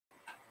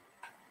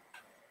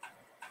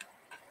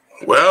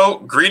Well,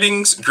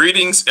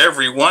 greetings,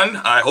 everyone.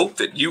 I hope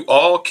that you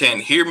all can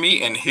hear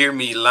me and hear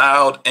me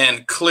loud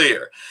and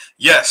clear.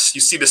 Yes,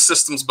 you see the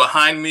systems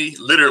behind me.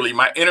 Literally,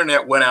 my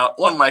internet went out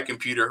on my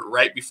computer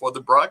right before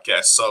the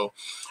broadcast. So,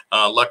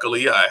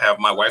 luckily, I have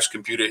my wife's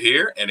computer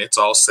here and it's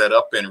all set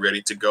up and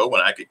ready to go,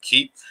 and I could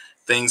keep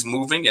things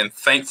moving. And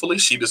thankfully,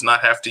 she does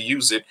not have to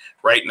use it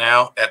right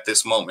now at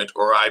this moment,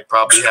 or I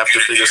probably have to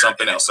figure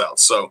something else out.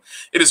 So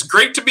it is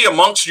great to be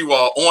amongst you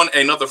all on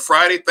another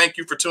Friday. Thank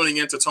you for tuning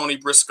in to Tony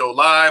Briscoe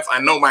Live.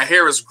 I know my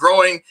hair is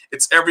growing.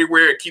 It's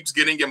everywhere. It keeps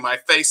getting in my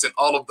face and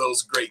all of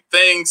those great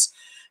things.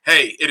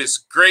 Hey, it is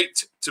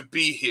great to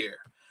be here.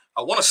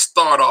 I want to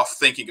start off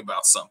thinking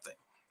about something.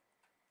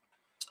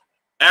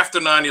 After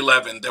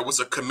 9/11, there was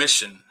a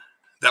commission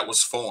that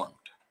was formed.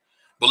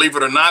 Believe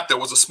it or not, there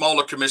was a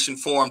smaller commission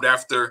formed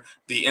after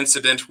the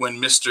incident when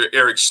Mr.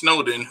 Eric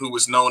Snowden, who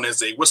was known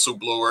as a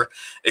whistleblower,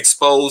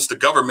 exposed the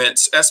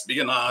government's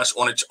espionage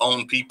on its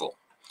own people.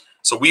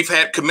 So we've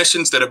had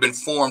commissions that have been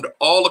formed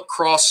all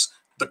across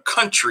the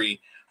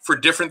country for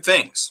different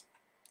things.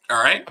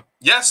 All right.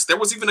 Yes, there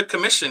was even a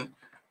commission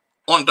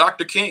on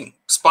Dr. King,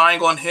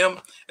 spying on him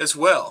as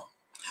well.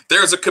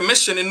 There's a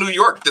commission in New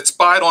York that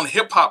spied on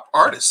hip hop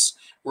artists,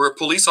 where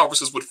police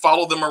officers would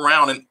follow them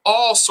around and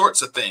all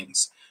sorts of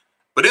things.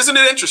 But isn't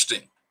it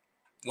interesting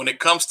when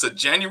it comes to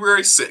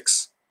January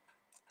 6,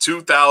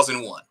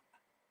 2001,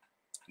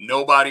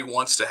 nobody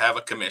wants to have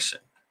a commission.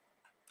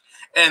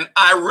 And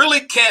I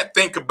really can't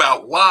think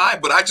about why,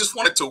 but I just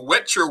wanted to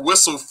wet your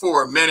whistle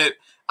for a minute.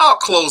 I'll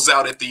close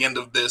out at the end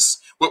of this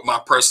with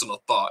my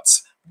personal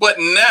thoughts. But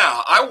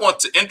now I want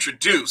to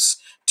introduce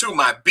to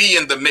my Be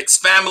in the Mix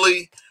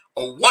family,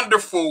 a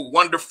wonderful,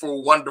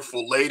 wonderful,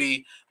 wonderful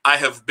lady. I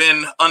have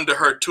been under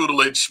her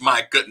tutelage,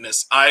 my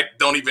goodness, I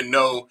don't even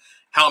know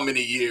how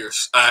many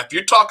years. If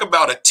you talk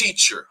about a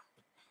teacher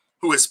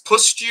who has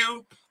pushed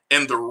you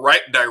in the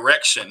right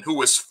direction,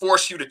 who has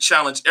forced you to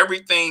challenge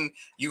everything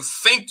you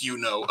think you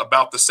know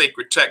about the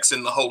sacred text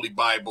in the Holy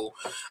Bible,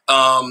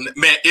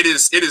 man, it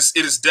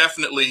is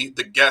definitely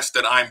the guest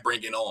that I'm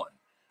bringing on.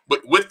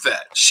 But with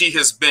that, she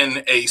has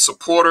been a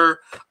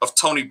supporter of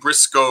Tony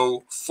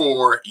Briscoe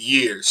for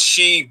years.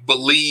 She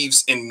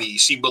believes in me.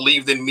 She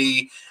believed in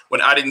me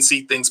when I didn't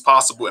see things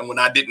possible and when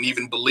I didn't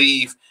even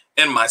believe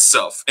in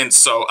myself. And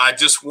so I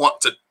just want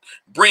to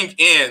bring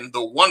in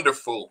the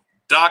wonderful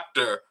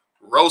Dr.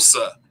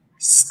 Rosa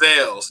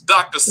Sailes.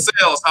 Dr.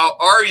 Sailes, how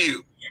are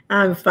you?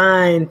 I'm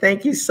fine.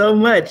 Thank you so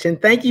much.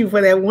 And thank you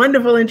for that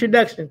wonderful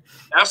introduction.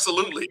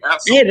 Absolutely. I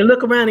had to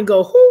look around and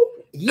go, who?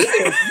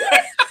 Yeah.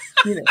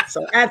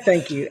 So I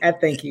thank you. I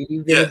thank you.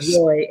 You've been a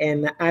joy.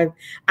 And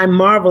I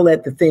marvel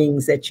at the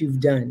things that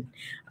you've done,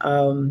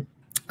 of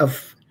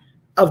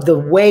the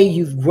way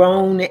you've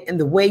grown and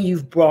the way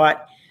you've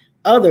brought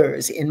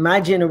others in my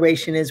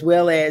generation, as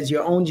well as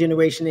your own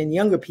generation and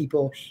younger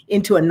people,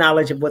 into a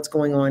knowledge of what's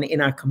going on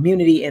in our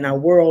community, in our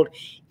world,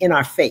 in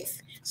our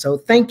faith. So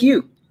thank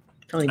you,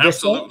 Tony.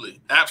 Absolutely.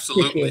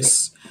 Absolutely.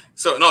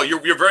 So no,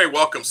 you're very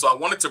welcome. So I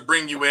wanted to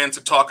bring you in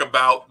to talk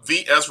about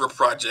the Ezra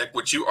Project,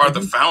 which you are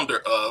the founder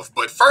of.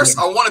 But first,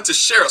 I wanted to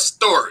share a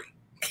story.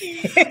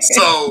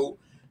 So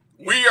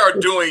we are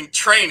doing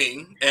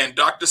training and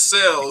Dr.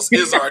 Sailes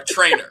is our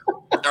trainer.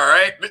 All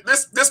right.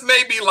 This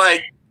may be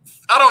like,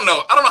 I don't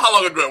know how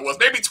long ago it was,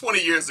 maybe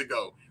 20 years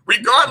ago.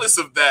 Regardless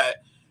of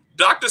that,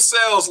 Dr.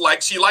 Sailes,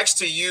 she likes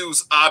to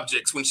use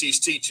objects when she's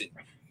teaching.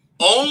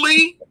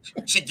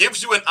 She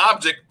gives you an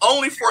object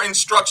only for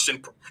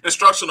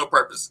instructional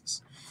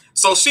purposes.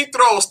 So she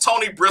throws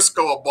Tony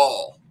Briscoe a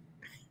ball.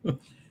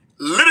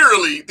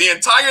 Literally the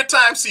entire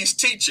time she's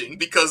teaching,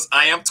 because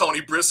I am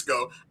Tony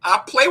Briscoe,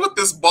 I play with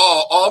this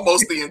ball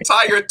almost the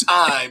entire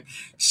time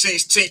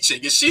she's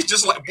teaching. And she's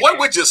just like, boy,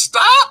 would you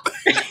stop?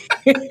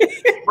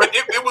 But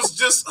it was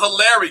just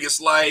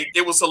hilarious.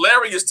 It was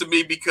hilarious to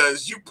me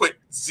because you put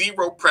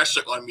zero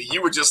pressure on me.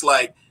 You were just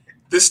like,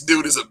 this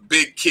dude is a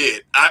big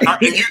kid. I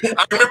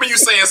remember you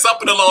saying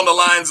something along the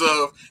lines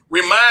of,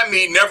 remind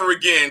me never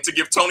again to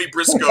give Tony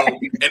Briscoe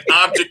an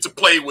object to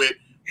play with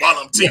while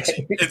I'm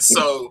teaching. And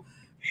so,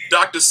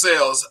 Dr.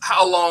 Sailes,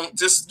 how long,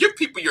 just give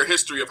people your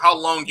history of how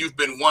long you've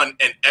been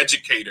an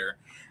educator.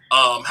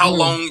 How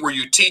long were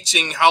you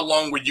teaching? How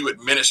long were you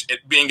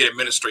being an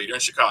administrator in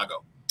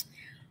Chicago?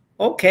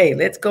 Okay,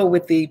 let's go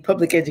with the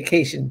public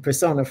education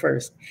persona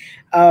first.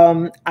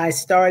 I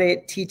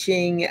started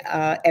teaching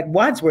at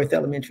Wadsworth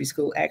Elementary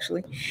School,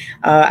 actually.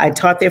 I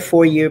taught there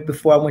for a year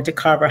before I went to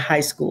Carver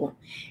High School.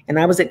 And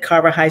I was at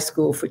Carver High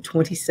School for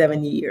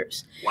 27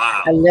 years.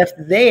 Wow. I left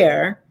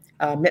there,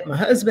 met my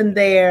husband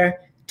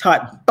there,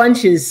 taught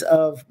bunches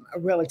of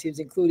relatives,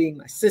 including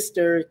my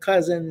sister,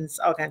 cousins,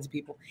 all kinds of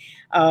people.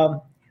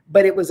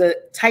 But it was a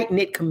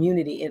tight-knit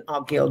community in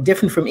Oak Hill,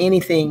 different from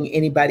anything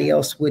anybody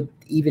else would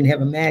even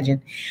have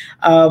imagined.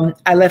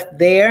 I left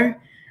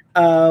there,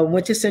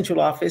 went to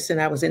central office,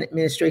 and I was in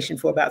administration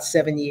for about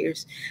 7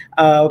 years,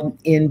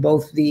 in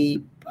both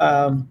the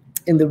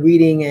in the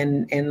reading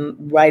and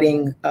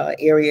writing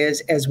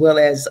areas, as well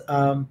as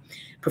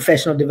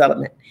professional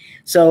development.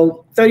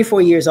 So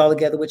 34 years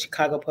altogether with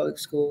Chicago Public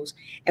Schools.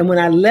 And when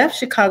I left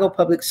Chicago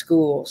Public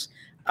Schools,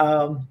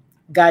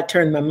 God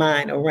turned my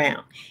mind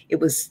around. It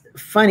was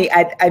funny.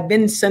 I'd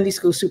been Sunday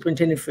school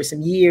superintendent for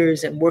some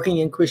years and working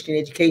in Christian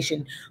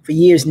education for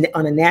years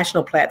on a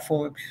national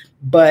platform.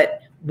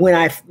 But when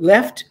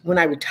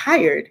I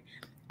retired,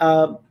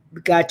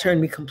 God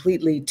turned me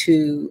completely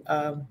to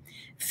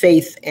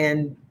faith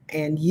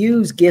and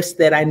used gifts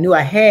that I knew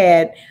I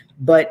had,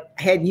 but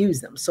hadn't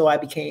used them. So I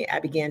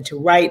began to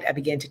write. I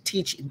began to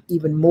teach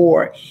even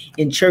more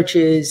in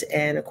churches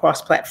and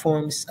across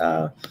platforms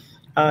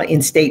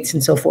in states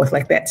and so forth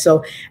like that.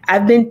 So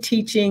I've been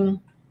teaching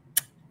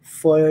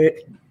for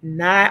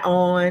nigh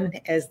on,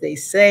 as they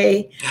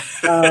say,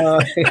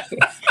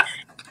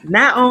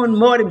 nigh on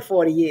more than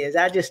 40 years.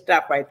 I just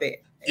stop right there.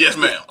 Yes,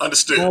 ma'am.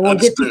 Understood. I won't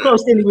get too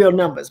close to any real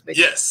numbers. But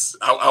yes,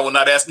 I will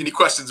not ask any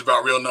questions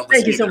about real numbers.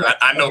 Thank you so much.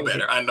 I know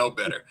better. I know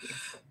better.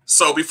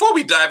 So before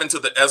we dive into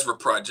the Ezra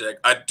project,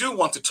 I do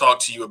want to talk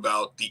to you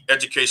about the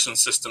education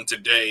system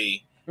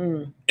today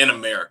in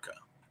America.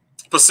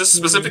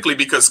 Specifically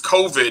because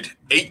COVID,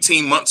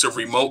 18 months of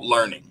remote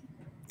learning.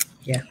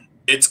 Yeah.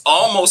 It's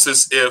almost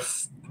as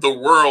if the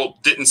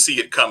world didn't see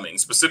it coming.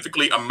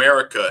 Specifically,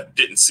 America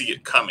didn't see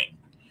it coming.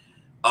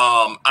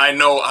 I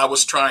know I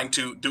was trying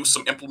to do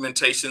some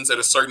implementations at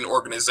a certain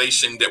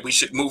organization that we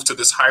should move to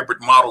this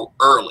hybrid model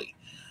early.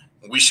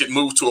 We should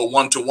move to a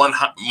one-to-one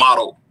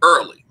model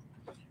early.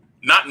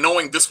 Not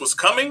knowing this was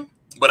coming,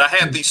 but I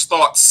had these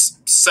thoughts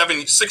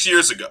 6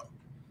 years ago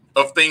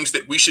of things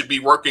that we should be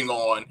working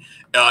on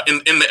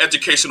in the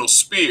educational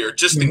sphere,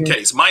 just in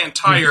case. My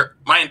entire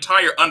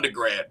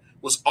undergrad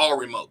was all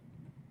remote.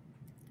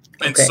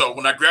 And so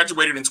when I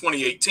graduated in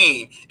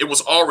 2018, it was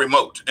all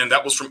remote. And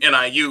that was from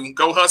NIU.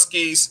 Go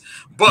Huskies.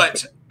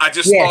 But I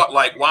just thought,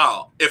 like,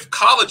 wow, if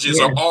colleges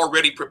are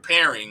already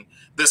preparing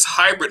this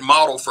hybrid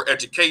model for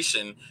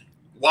education,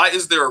 why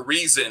is there a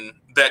reason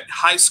that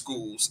high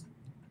schools,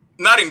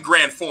 not in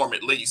grand form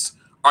at least,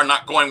 are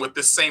not going with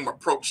this same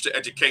approach to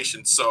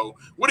education? So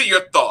what are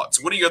your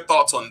thoughts? What are your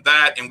thoughts on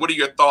that? And what are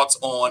your thoughts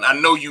on, I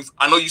know you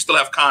still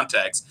have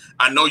contacts.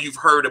 I know you've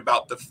heard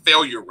about the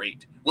failure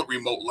rate with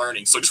remote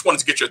learning. So just wanted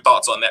to get your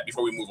thoughts on that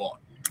before we move on.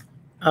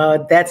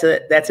 That's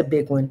a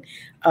big one.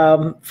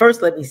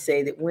 First, let me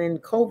say that when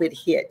COVID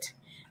hit,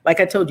 like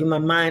I told you,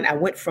 I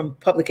went from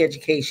public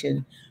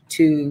education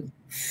to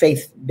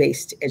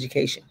faith-based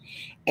education.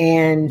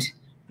 And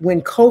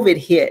when COVID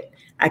hit,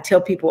 I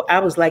tell people I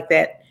was like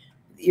that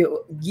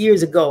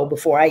years ago,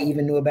 before I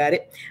even knew about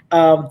it.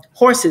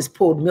 Horses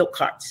pulled milk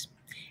carts.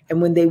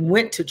 And when they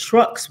went to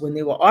trucks, when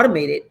they were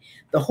automated,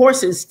 the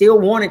horses still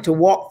wanted to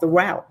walk the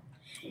route.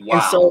 Wow.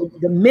 And so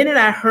the minute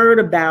I heard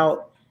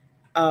about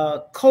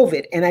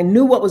COVID and I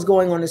knew what was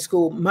going on in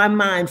school, my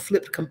mind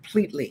flipped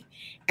completely.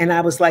 And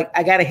I was like,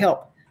 I got to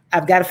help.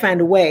 I've got to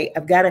find a way.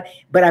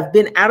 But I've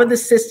been out of the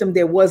system.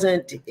 There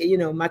wasn't,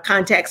 my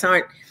contacts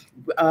aren't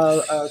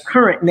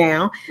current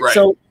now. Right.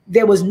 So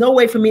there was no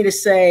way for me to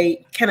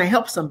say, can I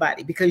help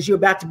somebody? Because you're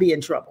about to be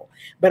in trouble.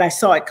 But I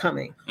saw it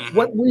coming.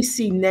 What we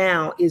see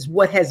now is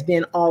what has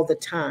been all the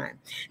time.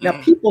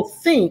 Now, people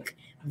think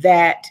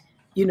that,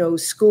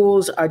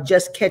 schools are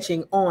just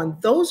catching on.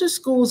 Those are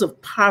schools of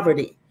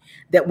poverty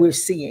that we're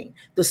seeing.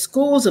 The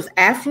schools of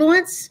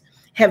affluence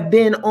have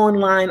been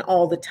online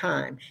all the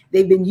time.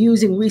 They've been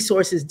using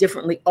resources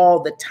differently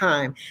all the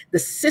time. The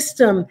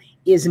system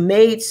is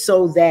made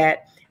so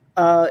that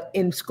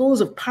in schools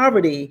of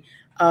poverty,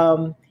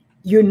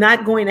 you're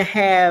not going to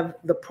have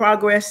the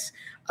progress,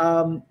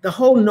 the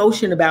whole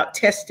notion about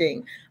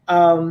testing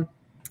and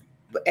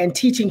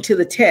teaching to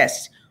the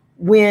test.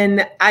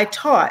 When I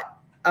taught,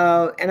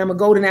 and I'm a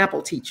Golden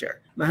Apple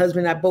teacher, my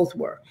husband and I both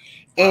were,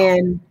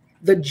 and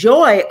the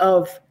joy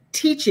of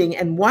teaching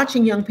and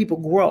watching young people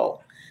grow,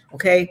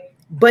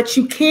 but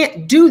you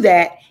can't do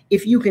that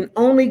if you can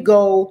only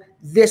go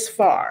this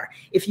far,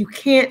 if you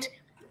can't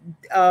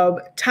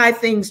tie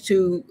things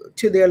to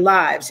their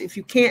lives, if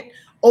you can't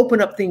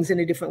open up things in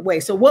a different way.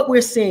 So what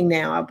we're seeing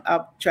now,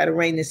 I'll try to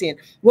rein this in.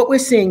 What we're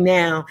seeing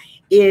now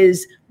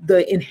is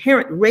the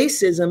inherent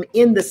racism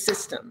in the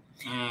system.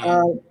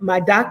 My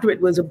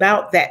doctorate was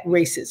about that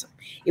racism.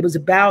 It was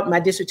about my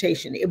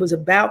dissertation. It was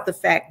about the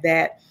fact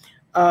that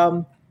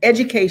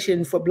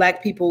education for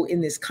Black people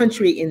in this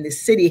country, in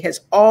this city, has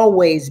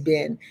always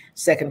been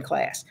second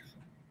class.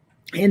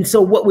 And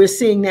so what we're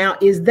seeing now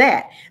is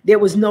that there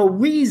was no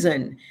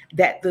reason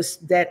that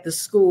the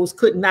schools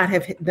could not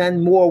have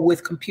done more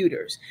with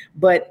computers,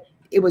 but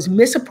it was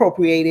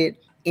misappropriated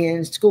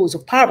in schools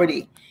of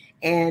poverty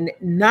and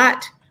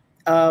not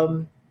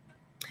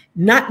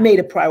made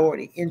a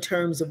priority in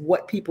terms of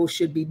what people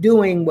should be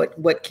doing,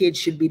 what kids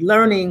should be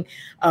learning,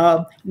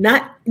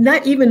 not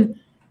even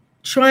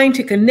trying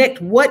to connect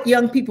what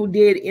young people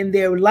did in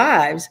their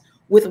lives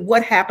with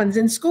what happens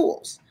in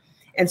schools.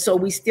 And so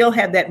we still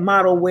have that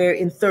model where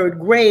in third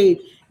grade,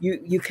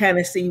 you kind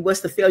of see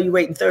what's the failure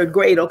rate in third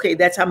grade. Okay,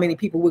 that's how many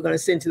people we're going to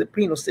send to the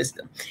penal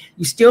system.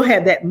 You still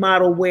have that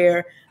model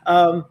where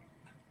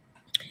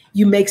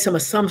you make some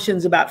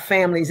assumptions about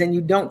families, and you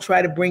don't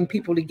try to bring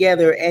people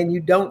together, and you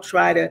don't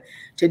try to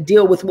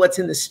deal with what's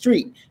in the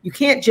street. You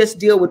can't just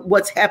deal with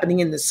what's happening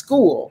in the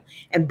school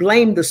and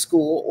blame the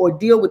school or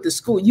deal with the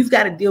school. You've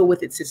got to deal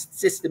with it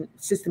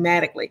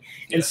systematically.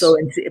 Yes. And so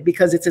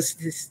because it's a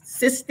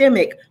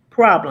systemic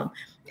problem.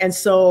 And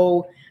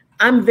so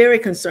I'm very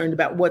concerned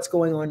about what's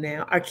going on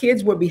now. Our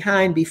kids were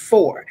behind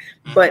before,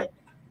 but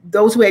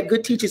those who had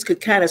good teachers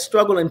could kind of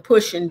struggle and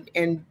push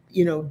and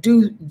you know,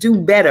 do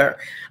better.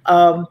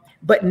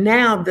 But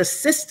now the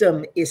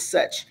system is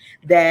such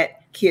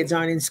that kids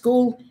aren't in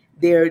school.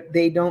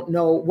 They don't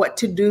know what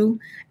to do.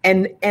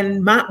 And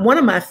one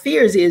of my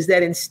fears is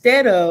that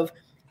instead of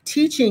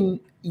teaching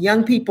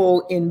young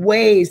people in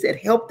ways that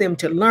help them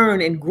to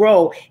learn and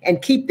grow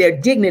and keep their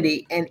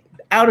dignity, and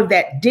out of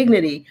that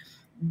dignity,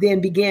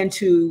 then begin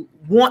to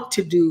want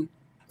to do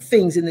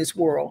things in this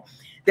world,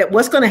 that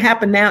what's going to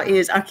happen now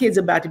is our kids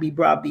are about to be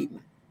browbeaten.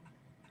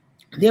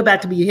 They're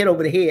about to be hit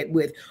over the head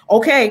with,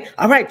 okay,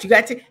 all right, you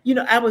got to, you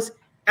know, I was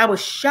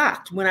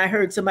shocked when I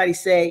heard somebody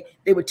say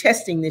they were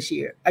testing this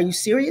year. Are you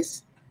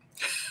serious?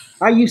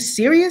 Are you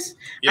serious?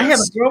 Yes. I have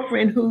a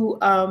girlfriend who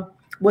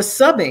was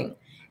subbing,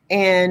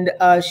 and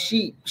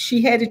she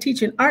had to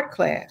teach an art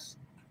class.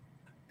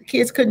 The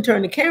kids couldn't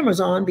turn the cameras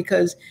on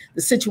because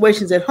the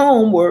situations at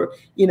home were,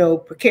 you know,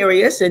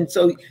 precarious.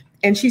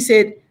 And she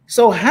said,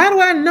 so how do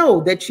I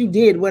know that you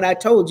did what I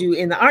told you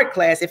in the art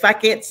class if I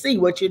can't see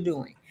what you're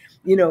doing?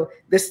 You know,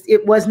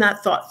 it was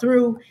not thought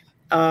through,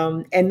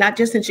 and not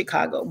just in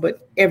Chicago,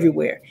 but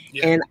everywhere.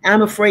 Yeah. And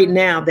I'm afraid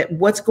now that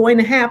what's going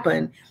to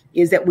happen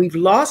is that we've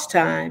lost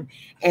time.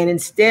 And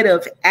instead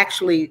of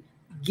actually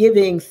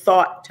giving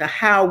thought to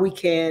how we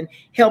can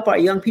help our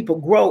young people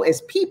grow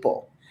as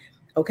people,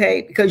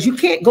 okay, because you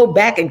can't go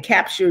back and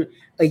capture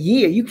a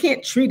year. You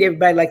can't treat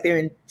everybody like they're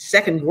in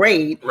second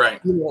grade. Right.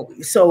 You know,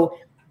 so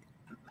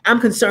I'm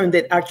concerned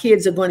that our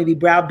kids are going to be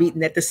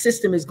browbeaten, that the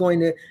system is going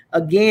to,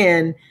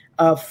 again,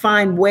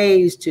 find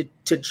ways to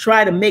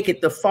try to make it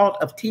the fault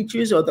of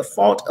teachers or the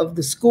fault of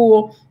the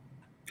school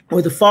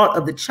or the fault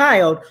of the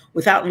child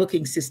without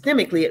looking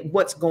systemically at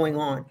what's going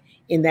on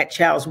in that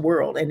child's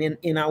world and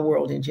in our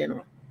world in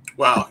general.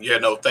 Wow. Yeah,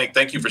 no,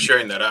 thank you for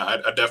sharing that. I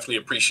definitely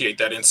appreciate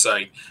that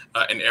insight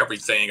and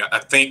everything. I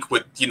think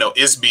with, you know,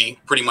 ISB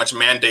pretty much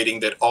mandating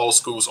that all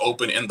schools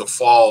open in the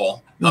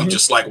fall, I'm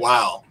just like,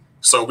 wow.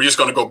 So we're just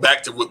going to go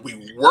back to what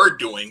we were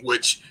doing,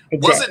 which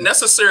wasn't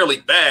necessarily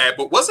bad,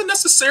 but wasn't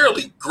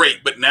necessarily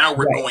great. But now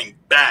we're going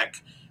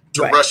back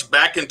to rush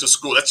back into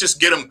school. Let's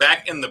just get them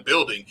back in the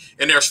building.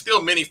 And there are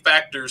still many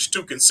factors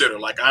to consider.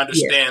 Like, I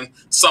understand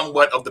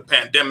somewhat of the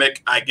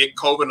pandemic. I get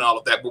COVID and all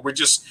of that. But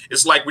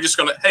it's like we're just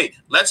going to, hey,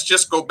 let's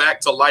just go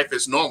back to life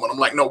as normal. And I'm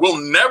like, no, we'll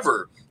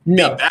never be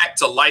back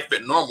to life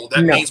at normal.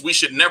 That means we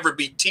should never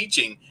be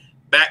teaching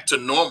back to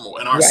normal.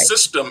 And our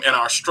system and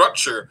our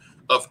structure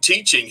of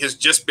teaching has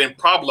just been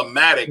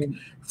problematic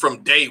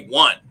from day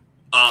one.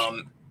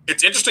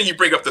 It's interesting you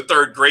bring up the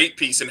third grade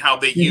piece and how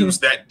they use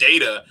that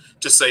data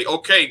to say,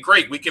 okay,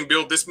 great, we can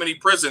build this many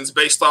prisons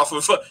based off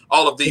of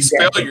all of these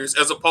failures,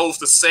 as opposed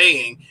to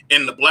saying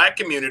in the Black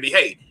community,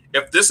 hey,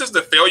 if this is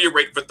the failure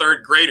rate for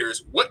third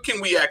graders, what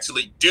can we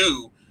actually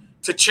do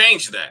to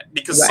change that?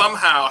 Because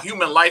somehow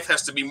human life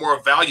has to be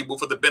more valuable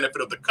for the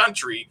benefit of the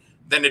country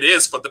than it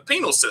is for the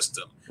penal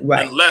system,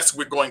 unless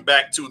we're going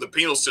back to the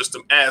penal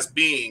system as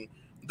being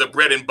the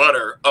bread and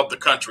butter of the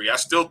country. I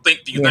still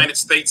think the United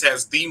States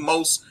has the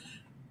most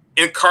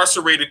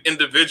incarcerated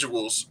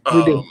individuals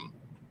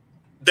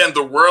than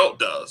the world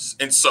does.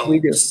 And so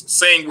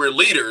saying we're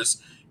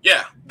leaders,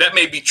 yeah, that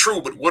may be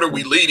true, but what are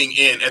we leading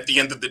in at the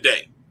end of the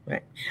day?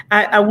 Right.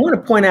 I want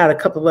to point out a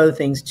couple of other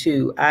things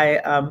too.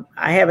 I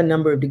have a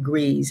number of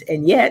degrees,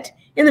 and yet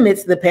in the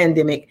midst of the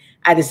pandemic,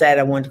 I decided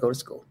I wanted to go to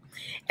school.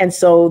 And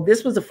so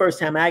this was the first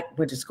time I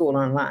went to school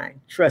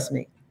online. Trust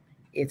me,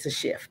 it's a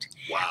shift.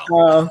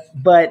 Wow.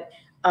 But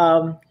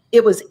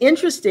it was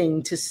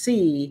interesting to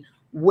see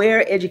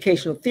where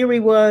educational theory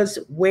was,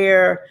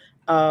 where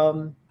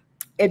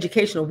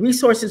educational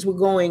resources were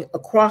going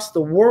across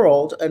the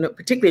world, and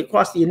particularly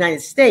across the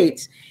United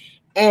States,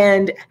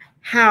 and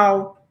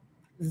how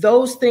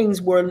those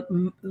things were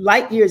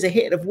light years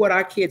ahead of what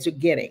our kids are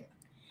getting.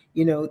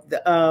 You know,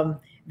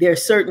 there are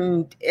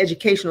certain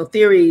educational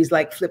theories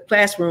like flipped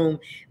classroom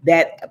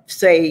that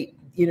say,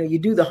 you know, you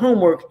do the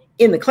homework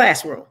in the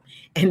classroom,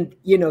 and,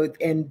 you know,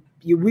 and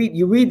you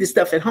read the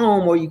stuff at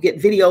home, or you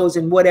get videos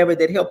and whatever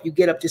that help you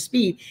get up to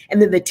speed.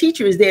 And then the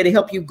teacher is there to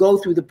help you go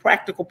through the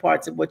practical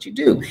parts of what you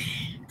do.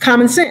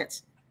 Common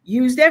sense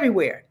used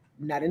everywhere,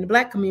 not in the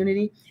Black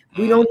community.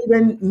 We don't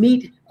even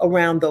meet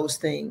around those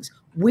things.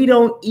 We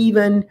don't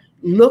even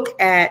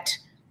look at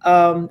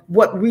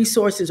what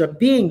resources are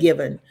being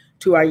given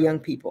to our young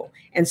people.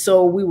 And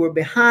so we were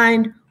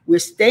behind, we're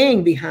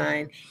staying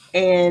behind.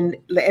 And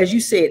as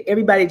you said,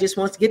 everybody just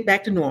wants to get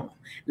back to normal.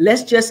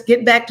 Let's just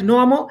get back to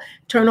normal,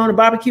 turn on a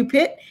barbecue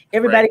pit,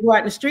 everybody go out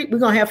in the street, we're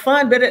gonna have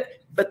fun,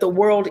 but the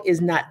world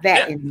is not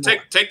that anymore.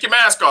 Take your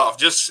mask off,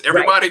 just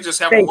everybody just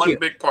have one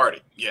big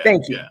party. Yeah,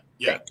 Thank you.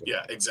 Yeah,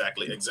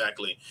 exactly.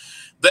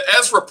 The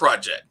Ezra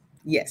Project.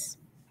 Yes.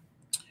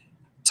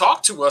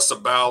 Talk to us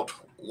about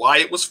why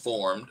it was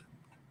formed,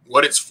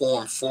 what it's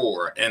formed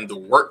for, and the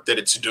work that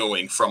it's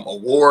doing, from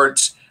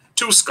awards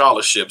to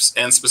scholarships,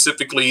 and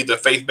specifically the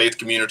faith-based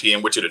community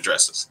in which it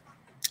addresses.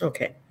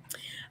 Okay.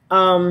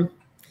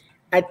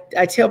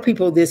 I tell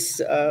people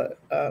this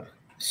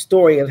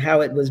story of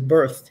how it was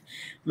birthed.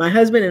 My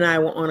husband and I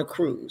were on a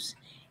cruise.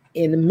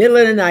 In the middle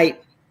of the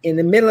night, in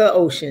the middle of the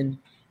ocean,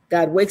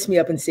 God wakes me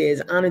up and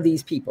says, honor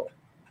these people.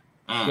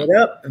 Get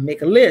up and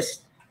make a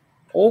list.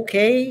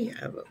 Okay,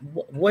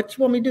 what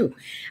you want me to do?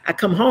 I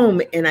come home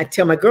and I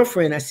tell my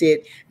girlfriend, I said,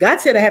 God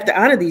said I have to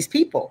honor these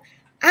people.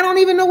 I don't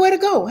even know where to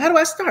go. How do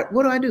I start?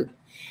 What do I do?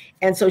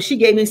 And so she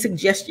gave me a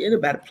suggestion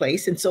about a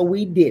place. And so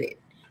we did it.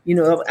 You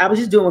know, I was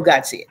just doing what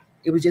God said.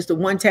 It was just a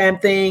one-time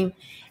thing.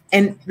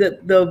 And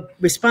the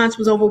response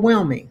was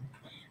overwhelming.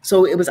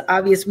 So it was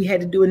obvious we had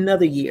to do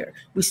another year.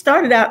 We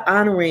started out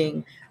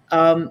honoring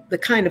the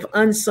kind of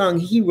unsung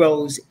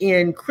heroes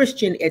in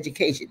Christian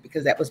education,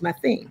 because that was my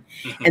thing.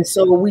 And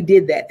so we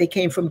did that. They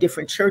came from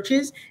different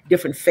churches,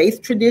 different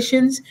faith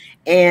traditions.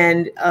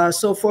 And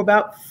so for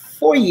about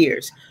 4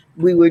 years,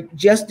 we were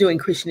just doing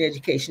Christian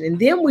education. And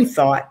then we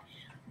thought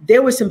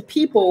there were some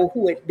people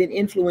who had been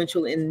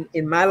influential in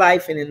my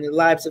life and in the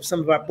lives of some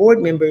of our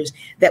board members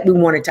that we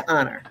wanted to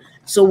honor.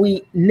 So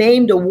we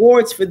named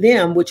awards for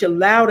them, which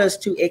allowed us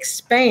to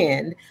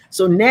expand.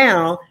 So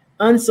now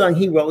unsung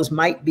heroes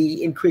might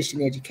be in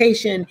Christian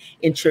education,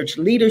 in church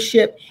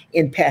leadership,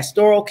 in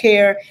pastoral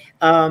care.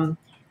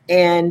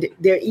 And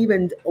there are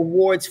even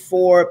awards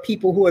for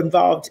people who are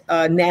involved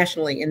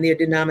nationally in their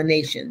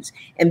denominations.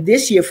 And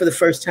this year, for the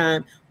first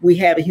time, we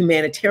have a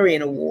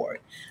humanitarian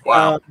award.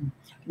 Wow.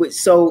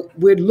 So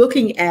we're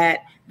looking at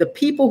the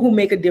people who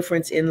make a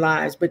difference in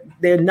lives, but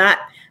they're not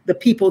the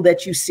people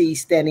that you see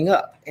standing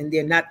up, and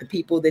they're not the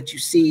people that you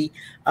see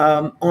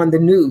on the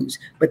news,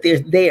 but they're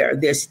there,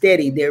 they're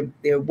steady,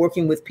 they're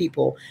working with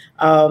people.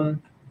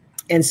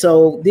 And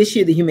so this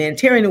year, the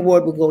humanitarian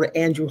award will go to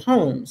Andrew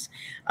Holmes,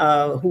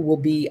 who will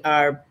be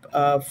our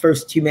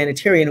first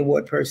humanitarian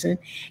award person.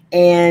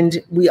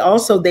 And we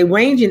also, they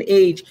range in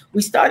age.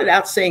 We started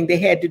out saying they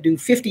had to do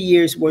 50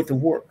 years worth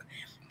of work.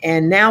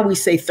 And now we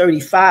say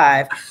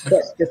 35,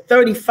 but the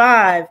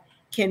 35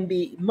 can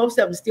be, most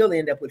of them still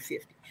end up with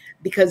 50,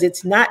 because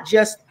it's not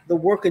just the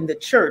work in the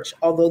church,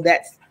 although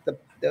that's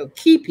the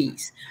key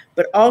piece,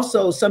 but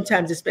also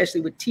sometimes,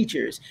 especially with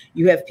teachers,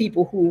 you have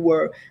people who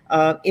were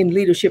in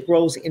leadership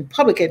roles in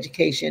public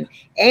education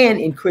and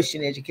in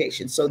Christian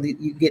education, so that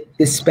you get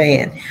this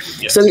span.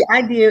 Yes. So the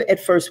idea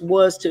at first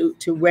was to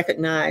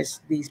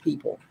recognize these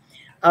people.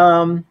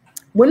 When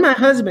my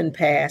husband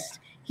passed,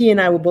 he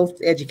and I were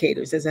both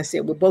educators. As I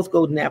said, we're both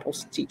Golden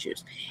Apples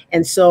teachers.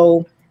 And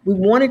so we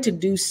wanted to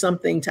do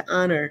something to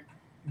honor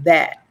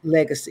that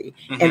legacy.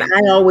 And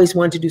I always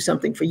wanted to do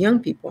something for young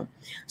people.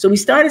 So we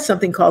started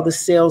something called the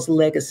Sailes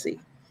Legacy.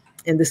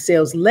 And the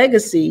Sailes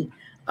Legacy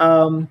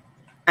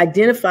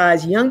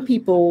identifies young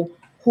people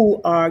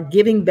who are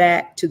giving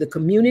back to the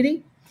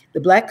community, the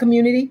Black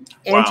community,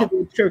 and to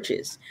the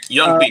churches.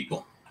 Young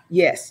people.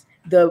 Yes.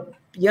 The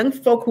young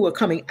folk who are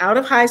coming out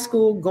of high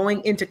school,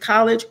 going into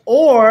college,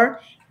 or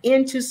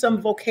into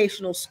some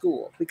vocational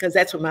school, because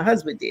that's what my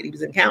husband did. He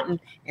was an accountant,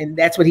 and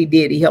that's what he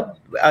did. He helped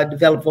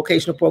develop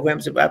vocational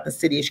programs about the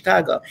city of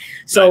Chicago.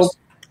 So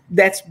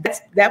nice.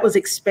 that was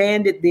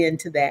expanded then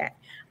to that.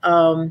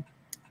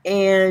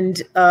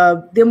 And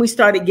then we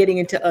started getting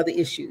into other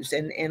issues,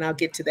 and I'll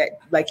get to that,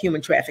 like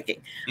human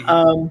trafficking.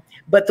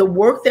 But the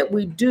work that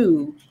we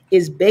do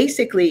is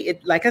basically,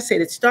 like I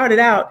said, it started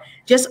out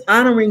just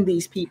honoring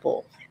these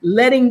people,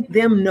 letting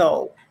them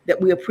know that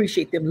we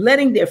appreciate them,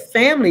 letting their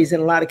families, in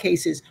a lot of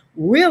cases,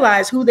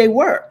 realize who they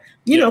were,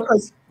 you know,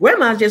 because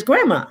grandma's just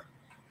grandma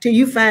till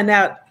you find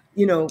out,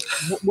 you know,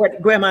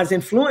 what grandma's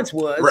influence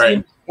was,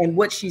 right, and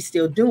what she's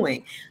still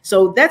doing.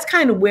 So that's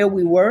kind of where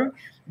we were.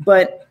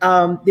 But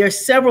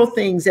there's several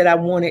things that I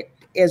wanted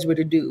Ezra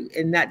to do,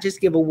 and not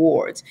just give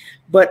awards,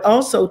 but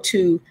also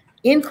to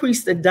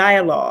increase the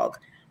dialogue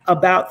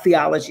about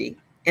theology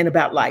and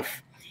about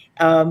life,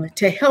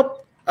 to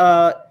help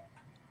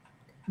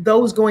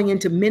those going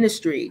into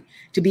ministry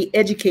to be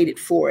educated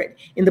for it.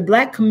 In the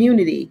Black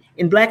community,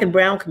 in Black and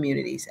brown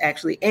communities,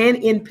 actually, and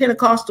in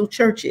Pentecostal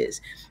churches,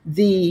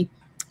 the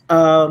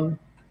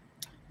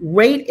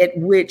rate at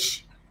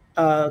which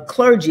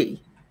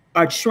clergy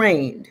are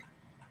trained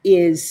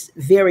is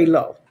very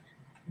low.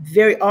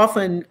 Very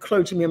often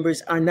clergy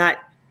members are not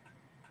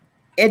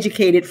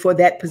educated for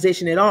that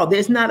position at all.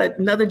 There's not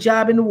another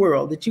job in the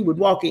world that you would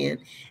walk in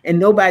and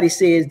nobody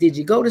says, did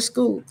you go to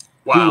school?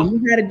 Wow. Do you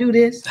know how to do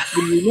this?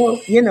 Do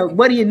you know,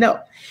 what do you know?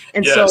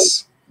 And so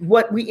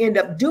what we end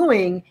up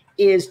doing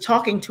is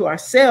talking to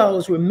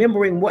ourselves,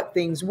 remembering what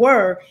things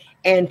were,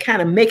 and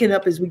kind of making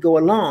up as we go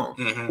along.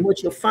 And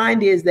what you'll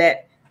find is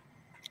that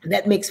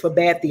makes for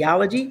bad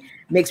theology,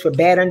 makes for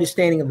bad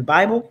understanding of the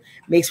Bible,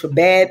 makes for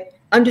bad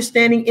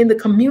understanding in the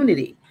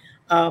community.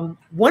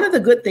 One of the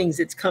good things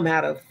that's come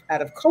out of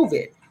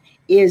COVID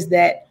is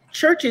that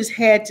churches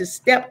had to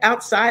step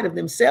outside of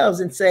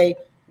themselves and say,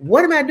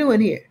 what am I doing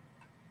here?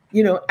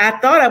 You know, I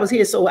thought I was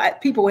here so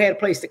people had a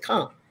place to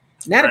come.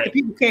 Now that the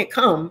people can't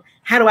come,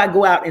 how do I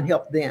go out and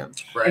help them?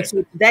 And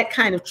so that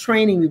kind of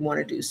training we want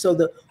to do. So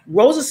the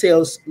Rosa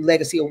Sailes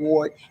Legacy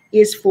Award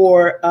is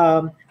for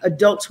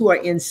adults who are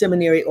in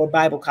seminary or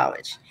Bible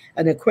college,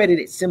 an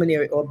accredited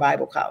seminary or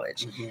Bible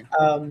college.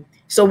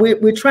 So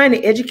we're trying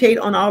to educate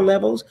on all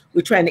levels.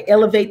 We're trying to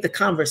elevate the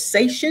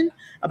conversation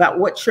about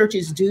what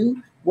churches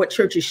do, what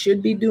churches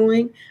should be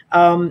doing,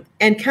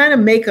 and kind of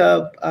make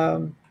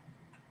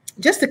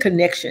just a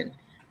connection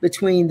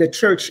between the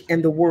church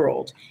and the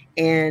world,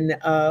 and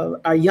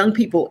our young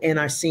people and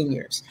our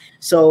seniors.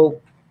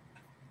 So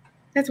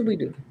that's what we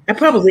do. I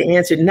probably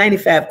answered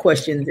 95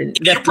 questions. And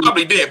you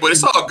probably did, but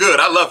it's all good.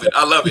 I love it.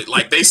 I love it.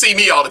 Like, they see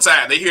me all the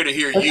time. They're here to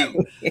hear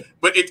you.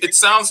 But it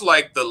sounds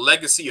like the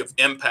legacy of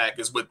impact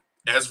is what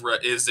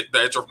the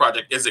Ezra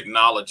Project is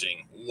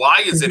acknowledging.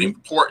 Why is it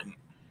important?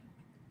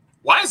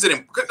 Why is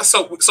it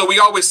so we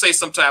always say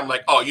sometimes,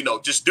 like, oh, you know,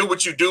 just do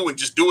what you do and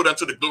just do it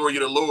unto the glory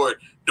of the Lord.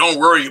 Don't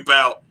worry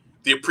about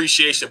the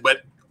appreciation.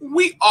 But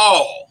we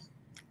all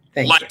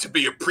like to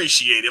be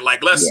appreciated.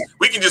 Like,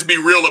 we can just be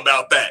real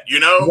about that, you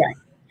know?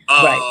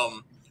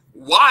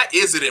 Why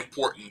is it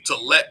important to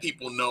let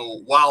people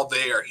know while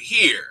they are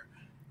here,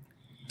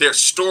 their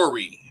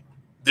story,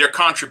 their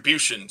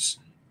contributions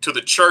to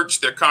the church,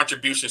 their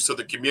contributions to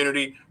the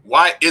community?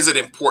 Why is it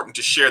important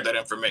to share that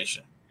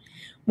information?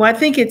 Well, I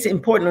think it's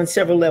important on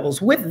several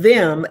levels. With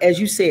them, as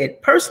you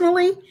said,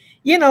 personally,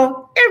 you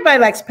know, everybody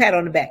likes a pat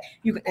on the back.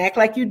 You can act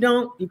like you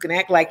don't. You can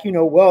act like, you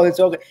know, well, it's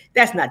okay.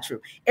 That's not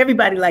true.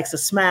 Everybody likes a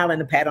smile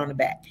and a pat on the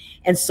back.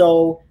 And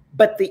so,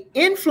 but the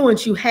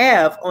influence you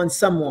have on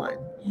someone,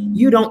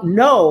 you don't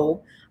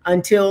know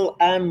until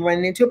I'm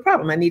running into a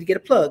problem. I need to get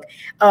a plug.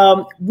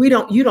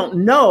 You don't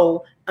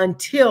know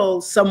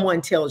until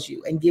someone tells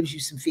you and gives you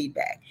some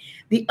feedback.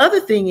 The other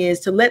thing is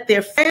to let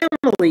their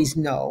families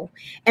know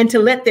and to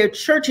let their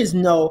churches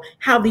know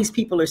how these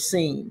people are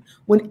seen.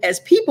 As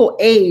people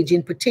age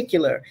in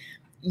particular,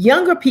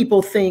 younger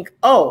people think,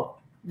 oh,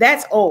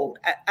 that's old.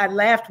 I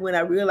laughed when I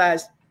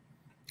realized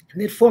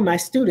that for my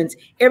students,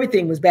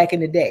 everything was back in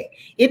the day.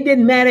 It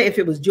didn't matter if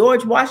it was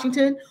George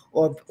Washington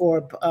or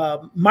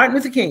Martin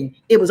Luther King.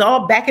 It was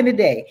all back in the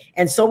day.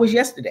 And so was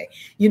yesterday,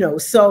 you know,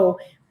 so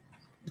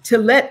to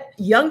let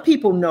young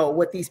people know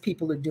what these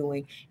people are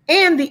doing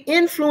and the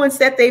influence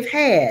that they've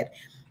had.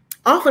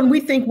 Often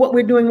we think what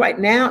we're doing right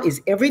now is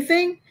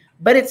everything,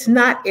 but it's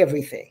not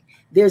everything.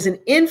 There's an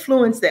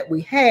influence that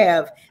we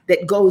have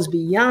that goes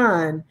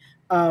beyond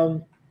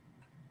the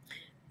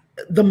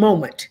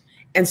moment.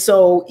 And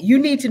so you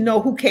need to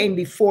know who came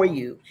before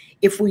you.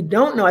 If we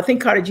don't know, I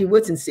think Carter G.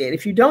 Woodson said,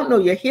 if you don't know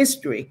your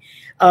history,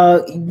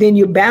 then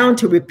you're bound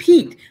to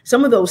repeat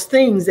some of those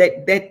things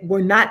that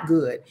were not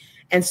good.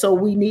 And so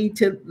we need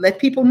to let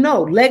people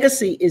know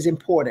legacy is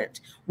important.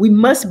 We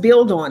must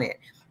build on it.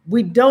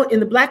 We don't,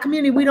 in the Black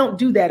community, we don't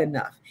do that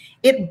enough.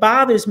 It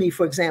bothers me,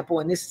 for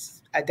example, and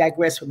this, I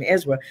digress from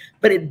Ezra,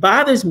 but it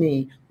bothers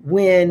me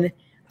when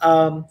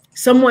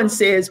someone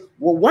says,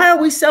 well, why are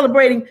we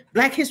celebrating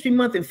Black History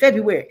Month in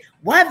February?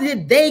 Why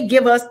did they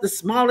give us the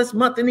smallest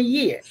month in the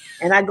year?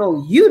 And I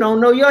go, you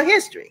don't know your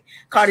history.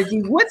 Carter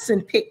G.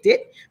 Woodson picked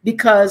it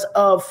because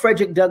of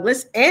Frederick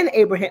Douglass and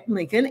Abraham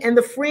Lincoln and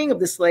the freeing of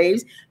the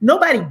slaves.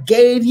 Nobody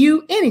gave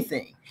you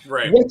anything.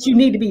 Right. What you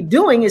need to be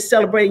doing is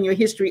celebrating your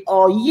history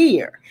all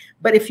year.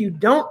 But if you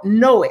don't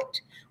know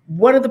it,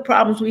 one of the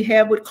problems we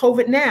have with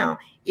COVID now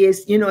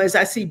is, you know, as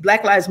I see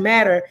Black Lives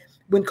Matter,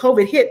 when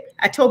COVID hit,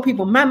 I told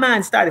people my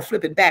mind started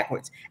flipping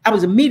backwards. I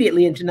was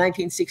immediately into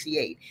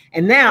 1968.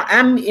 And now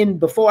I'm in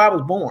before I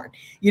was born,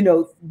 you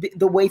know,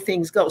 the way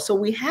things go. So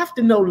we have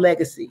to know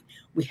legacy.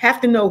 We have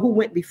to know who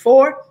went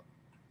before.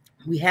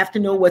 We have to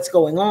know what's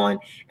going on.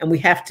 And we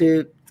have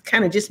to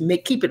kind of just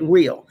keep it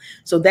real.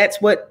 So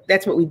that's what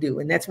we do.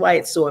 And that's why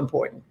it's so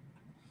important.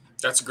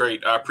 That's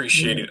great. I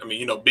appreciate it. I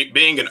mean, you know,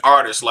 being an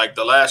artist, like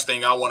the last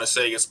thing I want to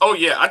say is, oh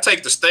yeah, I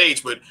take the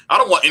stage, but I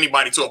don't want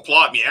anybody to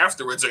applaud me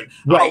afterwards. And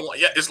I don't want,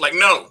 it's like,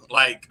 no,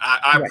 like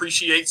I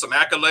appreciate some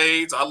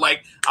accolades. I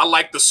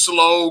like the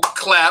slow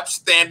clap,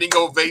 standing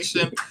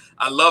ovation.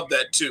 I love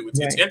that too.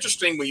 It's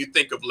interesting when you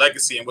think of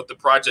legacy and what the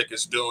project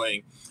is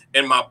doing.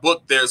 In my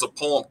book, there's a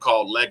poem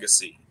called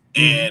Legacy.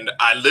 And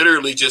I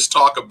literally just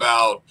talk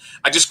about,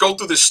 I just go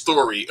through this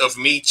story of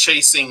me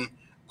chasing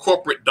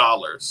corporate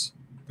dollars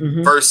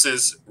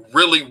versus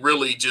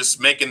really just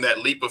making that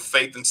leap of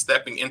faith and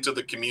stepping into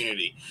the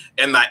community.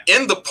 And I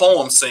end the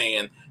poem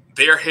saying,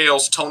 there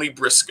hails Tony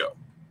Briscoe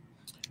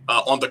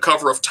on the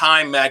cover of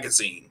Time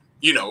magazine,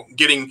 you know,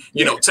 getting,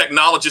 you know,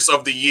 technologist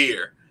of the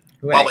year,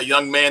 while a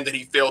young man that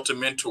he failed to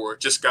mentor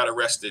just got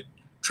arrested,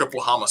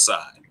 triple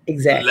homicide.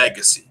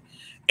 Legacy.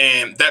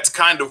 And that's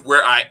kind of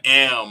where I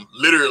am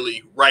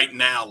literally right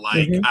now.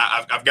 Like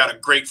I've got a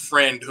great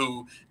friend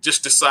who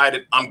just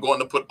decided I'm going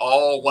to put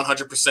all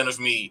 100% of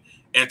me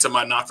into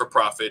my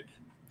not-for-profit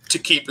to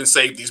keep and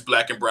save these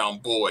Black and brown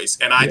boys.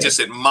 And I just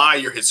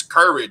admire his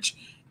courage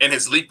and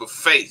his leap of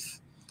faith.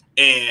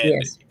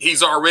 And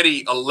he's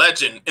already a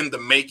legend in the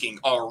making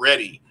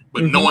already,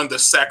 but knowing the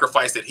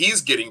sacrifice that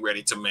he's getting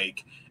ready to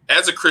make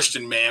as a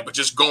Christian man, but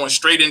just going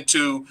straight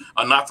into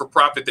a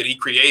not-for-profit that he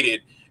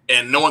created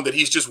and knowing that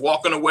he's just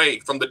walking away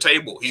from the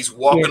table. He's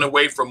walking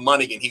away from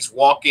money, and he's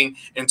walking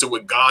into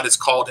what God has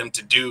called him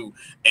to do.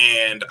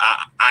 And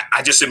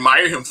I just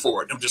admire him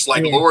for it. I'm just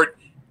like, Lord,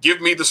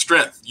 give me the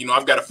strength. You know,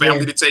 I've got a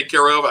family to take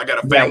care of. I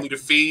got a family to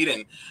feed,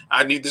 and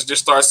I need to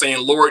just start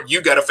saying, Lord,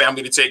 you got a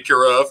family to take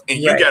care of, and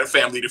you got a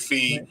family to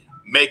feed.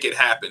 Make it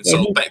happen.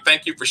 So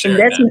thank you for sharing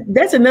that.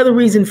 That's another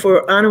reason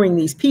for honoring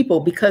these people,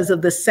 because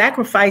of the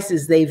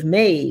sacrifices they've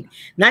made,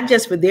 not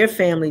just for their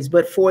families,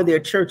 but for their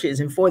churches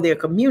and for their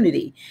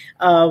community.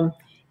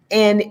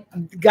 And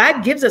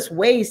God gives us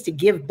ways to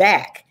give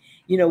back.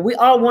 You know, we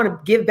all want to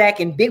give back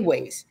in big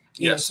ways.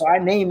 You know, so our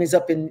name is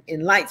up in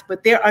lights,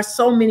 but there are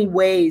so many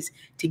ways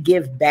to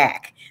give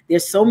back.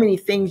 There's so many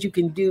things you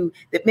can do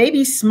that may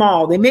be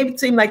small. They may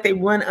seem like they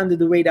run under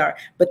the radar,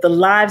 but the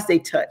lives they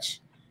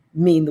touch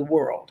mean the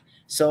world.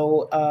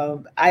 So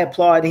I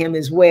applaud him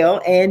as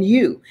well, and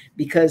you,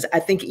 because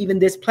I think even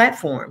this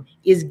platform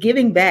is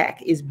giving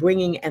back, is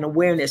bringing an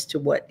awareness to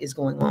what is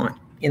going on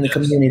in the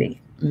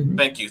community.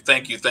 Thank you.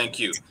 Thank you. Thank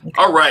you.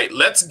 All right,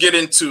 let's get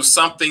into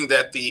something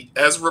that the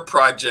Ezra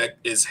Project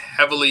is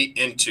heavily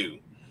into.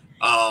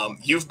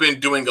 You've been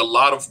doing a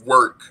lot of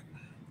work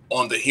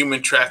on the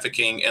human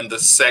trafficking and the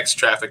sex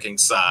trafficking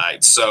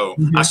side. So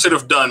I should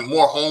have done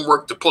more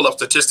homework to pull up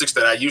statistics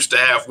that I used to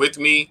have with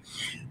me.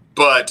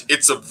 But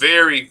it's a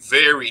very,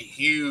 very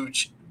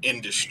huge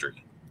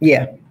industry.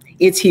 Yeah,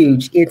 it's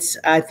huge. It's,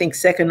 I think,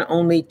 second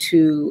only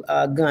to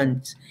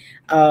guns.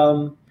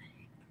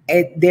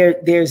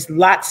 There's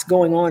lots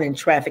going on in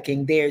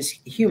trafficking. There's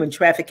human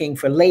trafficking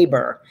for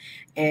labor,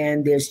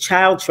 and there's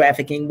child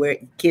trafficking where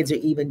kids are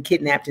even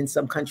kidnapped in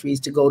some countries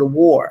to go to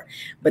war.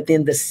 But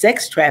then the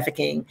sex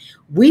trafficking,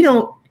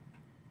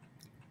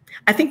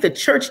 I think the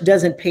church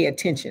doesn't pay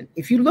attention.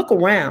 If you look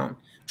around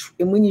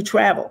and when you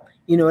travel,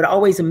 you know, it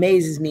always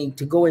amazes me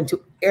to go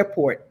into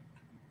airport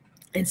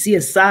and see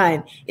a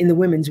sign in the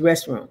women's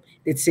restroom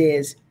that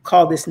says,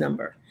 call this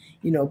number,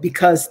 you know,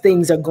 because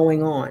things are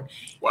going on.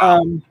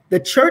 Wow. The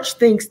church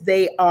thinks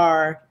they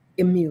are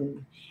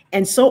immune.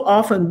 And so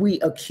often we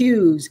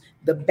accuse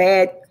the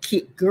bad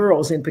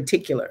girls in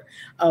particular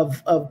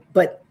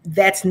but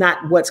that's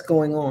not what's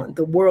going on.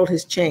 The world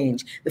has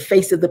changed. The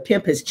face of the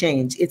pimp has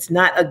changed. It's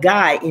not a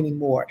guy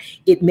anymore.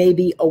 It may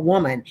be a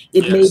woman.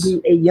 It may be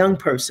a young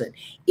person.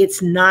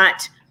 It's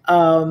not,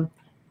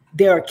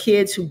 there are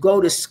kids who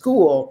go to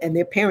school and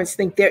their parents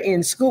think they're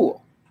in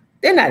school.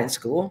 They're not in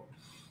school.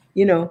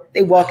 You know,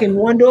 they walk in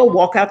one door,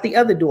 walk out the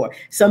other door.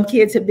 Some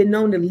kids have been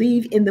known to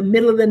leave in the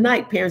middle of the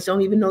night. Parents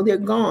don't even know they're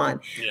gone.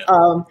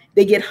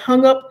 They get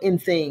hung up in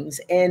things,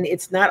 and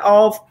it's not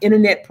all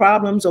internet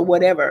problems or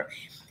whatever.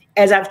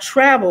 As I've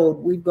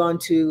traveled, we've gone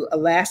to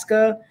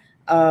Alaska,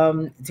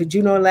 to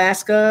Juneau,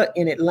 Alaska,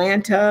 in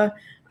Atlanta,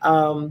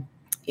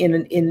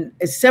 in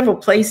several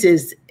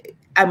places.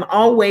 I'm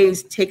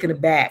always taken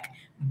aback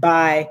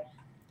by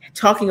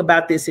talking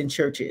about this in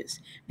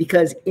churches,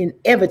 because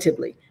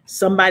inevitably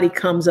somebody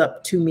comes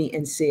up to me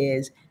and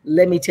says,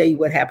 let me tell you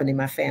what happened in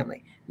my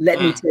family. Let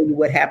me tell you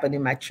what happened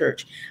in my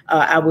church.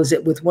 I was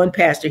with one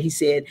pastor. He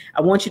said,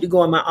 I want you to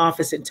go in my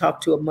office and talk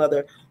to a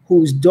mother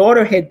whose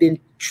daughter had been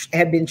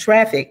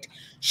trafficked.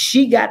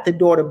 She got the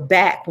daughter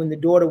back when the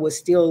daughter was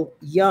still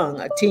young,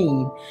 a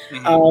teen.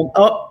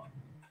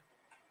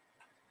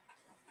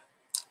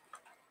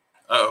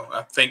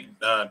 I think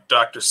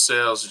Dr.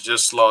 Sailes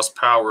just lost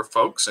power,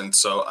 folks, and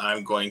so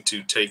I'm going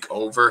to take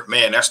over.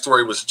 Man, that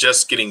story was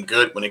just getting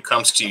good when it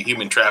comes to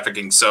human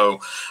trafficking. So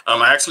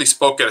I actually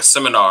spoke at a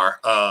seminar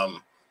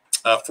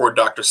for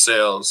Dr.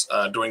 Sailes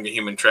during the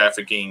human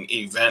trafficking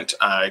event.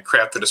 I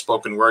crafted a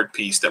spoken word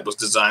piece that was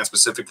designed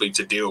specifically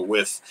to deal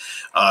with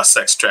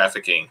sex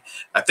trafficking.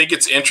 I think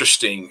it's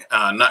interesting,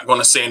 not going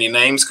to say any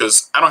names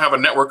because I don't have a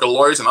network of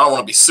lawyers and I don't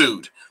want to be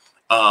sued.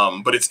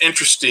 But it's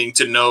interesting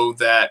to know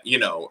that, you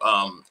know,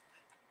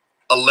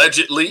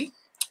 allegedly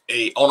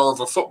a owner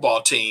of a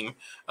football team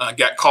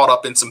got caught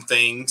up in some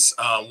things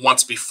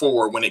once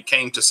before when it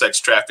came to sex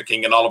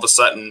trafficking. And all of a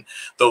sudden,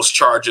 those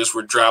charges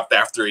were dropped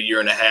after a 1.5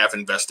 year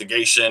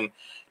investigation.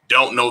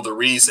 Don't know the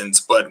reasons,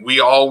 but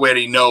we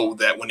already know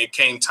that when it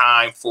came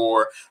time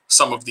for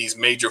some of these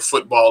major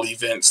football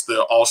events,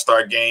 the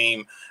All-Star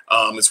game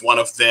is one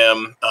of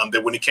them,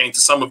 that when it came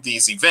to some of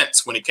these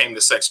events, when it came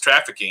to sex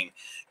trafficking,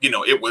 you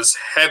know, it was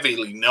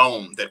heavily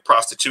known that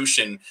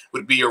prostitution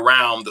would be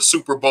around the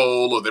Super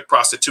Bowl, or that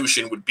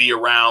prostitution would be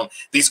around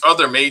these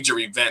other major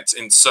events.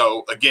 And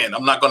so, again,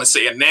 I'm not going to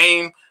say a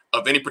name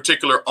of any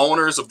particular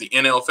owners of the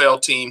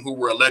NFL team who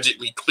were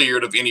allegedly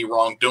cleared of any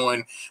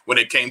wrongdoing when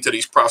it came to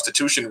these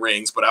prostitution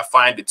rings. But I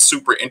find it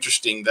super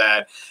interesting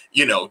that,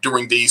 you know,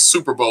 during these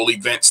Super Bowl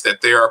events, that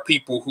there are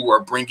people who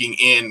are bringing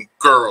in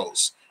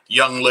girls,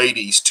 young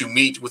ladies, to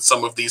meet with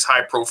some of these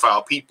high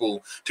profile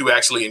people to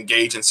actually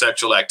engage in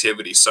sexual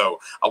activity. So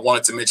I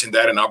wanted to mention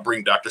that, and I'll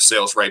bring Dr.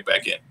 Sailes right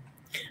back in.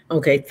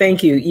 Okay,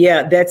 thank you.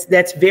 Yeah,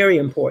 that's very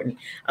important.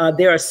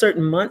 There are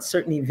certain months,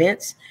 certain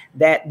events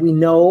that we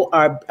know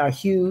are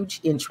huge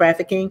in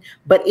trafficking,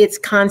 but it's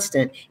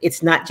constant.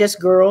 It's not just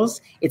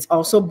girls, it's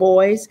also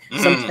boys,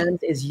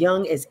 sometimes as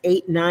young as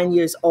 8, 9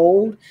 years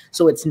old.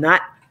 So it's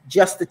not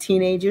just the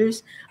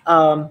teenagers.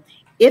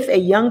 If a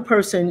young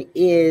person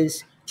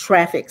is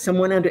trafficked,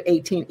 someone under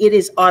 18, it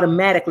is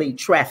automatically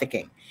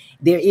trafficking.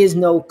 There is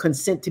no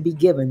consent to be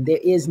given. There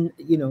is,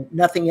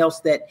 nothing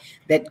else that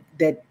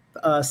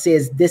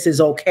says this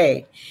is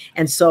okay.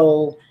 And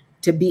so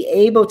to be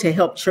able to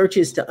help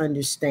churches to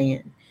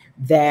understand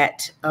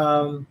that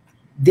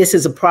this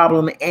is a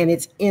problem and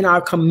it's in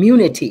our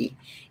community,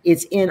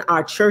 it's in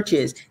our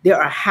churches.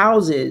 There are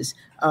houses.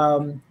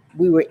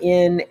 We were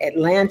in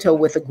Atlanta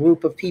with a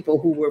group of people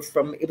who were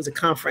it was a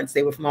conference,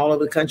 they were from all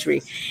over the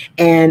country.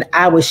 And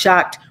I was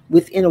shocked,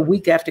 within a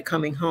week after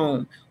coming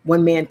home,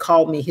 one man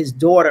called me, his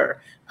daughter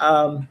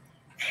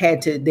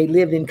they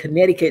lived in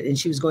Connecticut and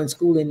she was going to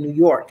school in New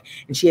York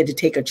and she had to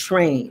take a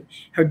train.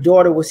 His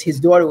daughter was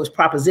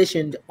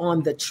propositioned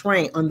on the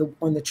train,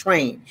 on the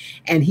train.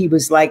 And he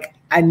was like,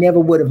 I never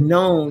would have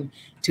known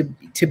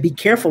to be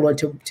careful or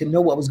to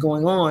know what was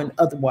going on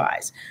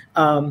otherwise.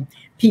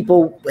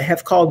 People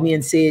have called me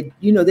and said,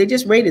 they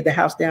just raided the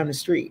house down the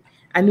street.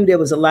 I knew there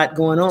was a lot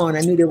going on.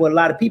 I knew there were a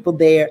lot of people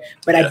there,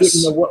 but I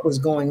didn't know what was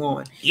going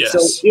on. Yes. So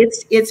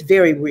it's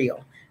very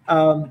real.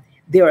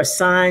 There are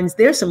signs.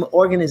 There are some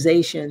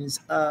organizations.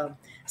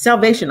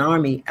 Salvation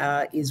Army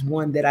is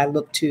one that I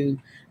look to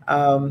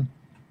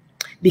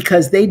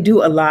because they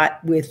do a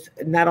lot with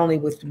not only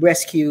with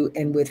rescue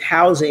and with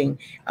housing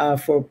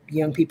for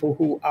young people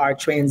who are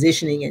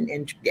transitioning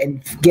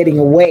and getting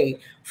away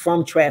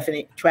from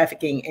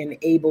trafficking and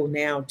able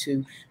now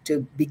to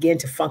begin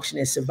to function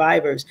as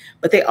survivors.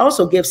 But they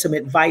also give some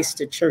advice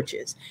to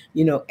churches.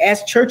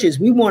 As churches,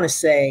 we want to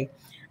say,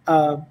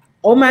 oh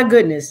my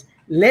goodness,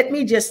 let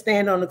me just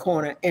stand on the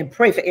corner and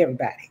pray for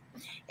everybody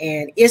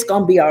and it's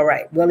going to be all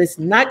right. Well, it's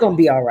not going to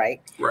be all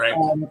right. Right.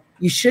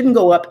 You shouldn't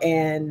go up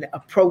and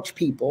approach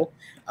people.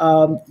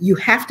 You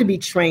have to be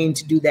trained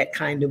to do that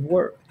kind of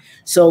work.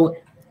 So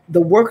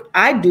the work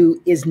I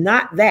do is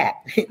not that.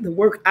 The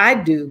work I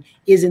do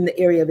is in the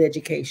area of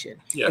education.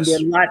 Yes. And there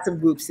are lots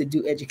of groups that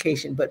do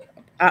education. But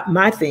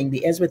my thing,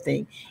 the Ezra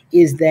thing,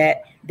 is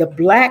that the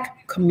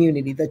Black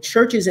community, the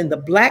churches in the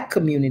Black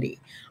community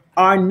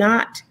are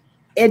not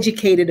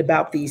educated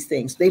about these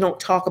things. They don't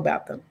talk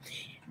about them.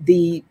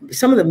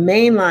 Some of the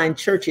mainline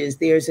churches,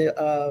 there's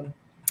a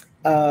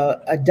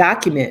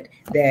document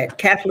that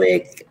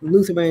Catholic,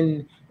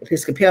 Lutheran,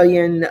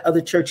 Episcopalian,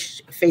 other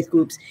church faith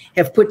groups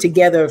have put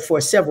together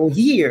for several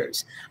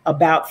years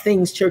about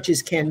things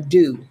churches can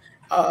do,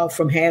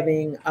 from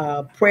having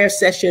prayer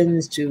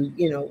sessions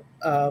to,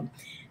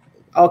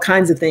 all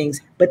kinds of things.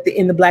 But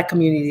in the Black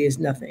community, there's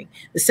nothing.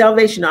 The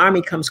Salvation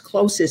Army comes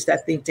closest, I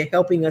think, to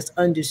helping us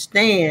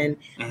understand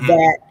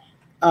that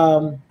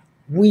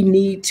we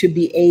need to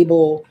be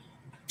able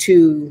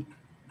to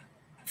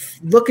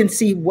look and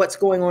see what's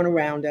going on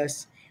around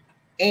us.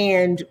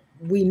 And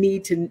we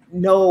need to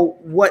know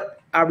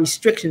what our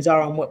restrictions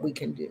are on what we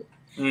can do.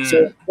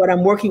 So what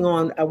I'm working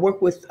on, I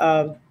work with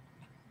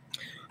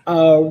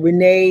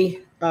Renee.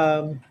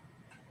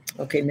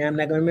 Okay, now I'm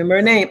not going to remember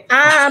her name.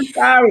 I'm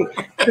sorry.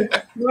 Her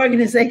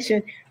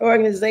organization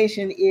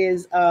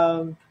is,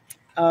 okay,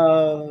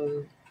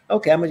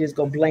 I'm going to just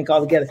go blank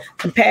altogether.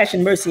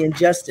 Compassion, Mercy, and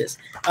Justice.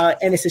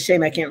 And it's a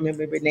shame I can't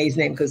remember Renee's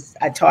name because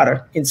I taught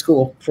her in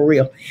school, for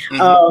real.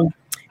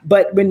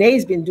 But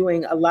Renee's been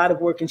doing a lot of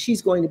work, and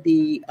she's going to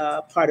be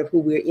part of who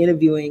we're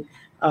interviewing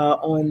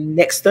on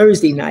next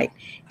Thursday night,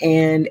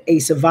 and a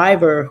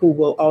survivor who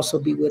will also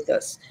be with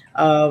us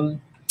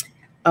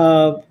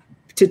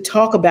to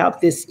talk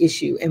about this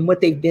issue and what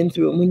they've been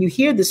through. And when you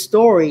hear the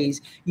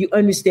stories, you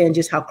understand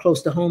just how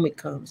close to home it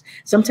comes.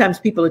 Sometimes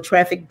people are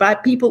trafficked by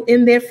people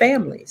in their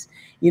families.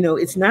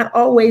 It's not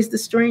always the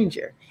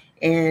stranger.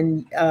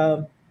 And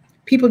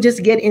people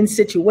just get in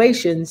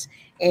situations,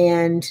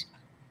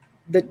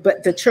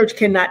 but the church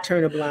cannot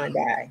turn a blind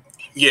eye.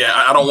 Yeah,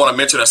 I don't want to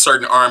mention a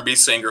certain R&B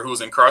singer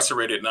who's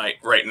incarcerated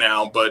right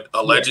now, but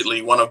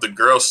allegedly one of the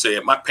girls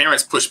said, my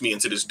parents pushed me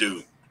into this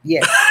dude.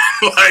 Yes.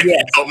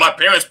 My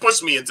parents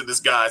pushed me into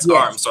this guy's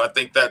arms. So I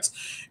think that's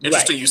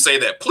interesting you say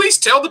that. Please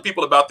tell the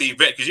people about the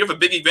event, because you have a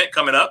big event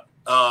coming up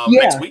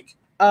next week.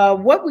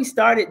 What we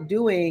started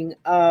doing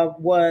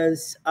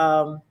was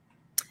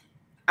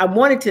I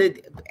wanted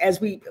to,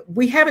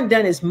 we haven't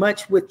done as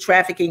much with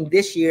trafficking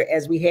this year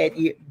as we had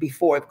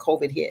before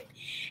COVID hit.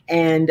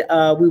 And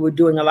we were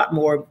doing a lot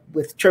more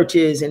with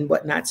churches and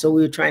whatnot. So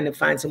we were trying to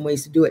find some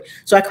ways to do it.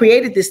 So I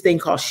created this thing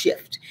called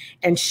Shift.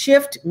 And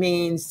Shift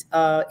means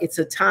it's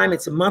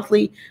a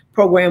monthly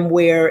program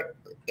where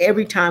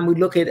every time we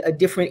look at a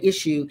different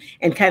issue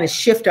and kind of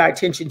shift our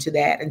attention to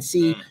that and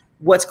see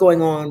what's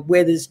going on,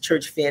 where does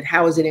church fit,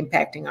 how is it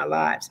impacting our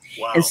lives.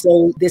 Wow. And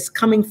so this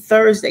coming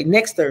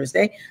next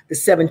Thursday, the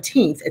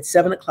 17th at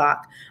 7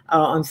 o'clock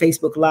on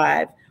Facebook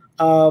Live,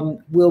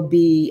 we'll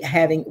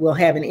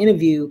have an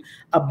interview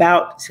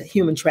about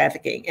human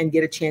trafficking and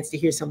get a chance to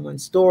hear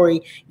someone's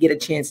story, get a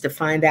chance to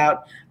find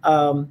out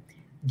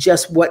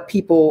just what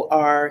people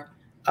are,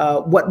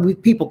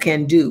 people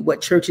can do,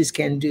 what churches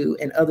can do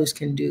and others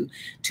can do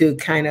to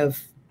kind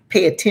of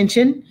pay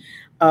attention,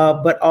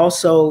 but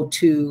also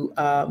to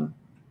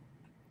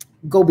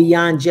go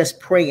beyond just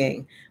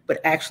praying, but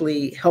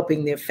actually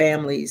helping their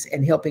families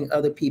and helping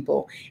other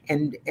people,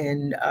 and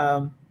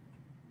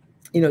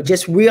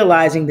just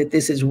realizing that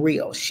this is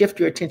real. Shift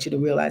your attention to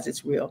realize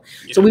it's real.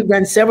 Yeah. So we've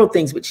done several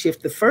things with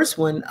Shift. The first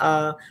one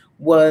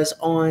was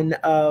on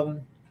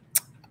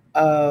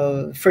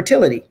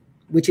fertility,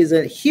 which is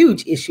a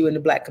huge issue in the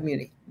Black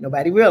community.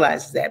 Nobody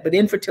realizes that, but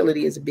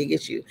infertility is a big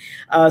issue.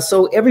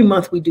 So every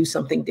month we do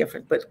something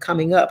different. But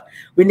coming up,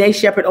 Renee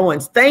Shepherd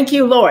Owens. Thank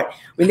you, Lord.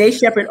 Renee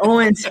Shepherd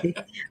Owens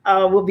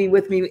will be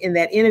with me in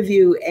that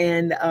interview,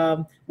 and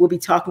we'll be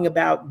talking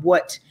about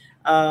what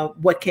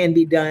can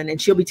be done.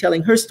 And she'll be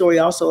telling her story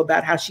also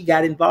about how she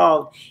got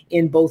involved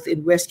in both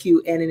in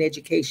rescue and in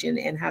education,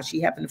 and how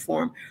she happened to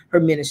form her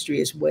ministry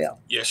as well.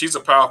 Yeah, she's a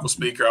powerful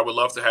speaker. I would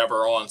love to have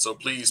her on. So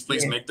please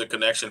make the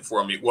connection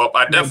for me. Well,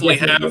 I definitely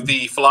have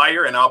the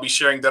flyer, and I'll be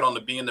sharing that on the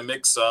Be in the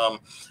Mix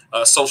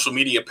social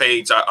media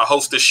page. I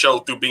host this show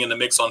through Be in the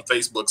Mix on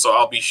Facebook. So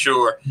I'll be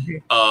sure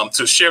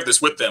to share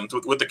this with them,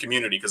 with the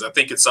community, because I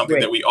think it's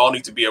something that we all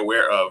need to be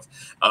aware of.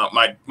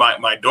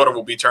 My daughter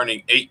will be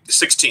turning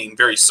 16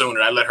 very soon.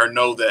 And I let her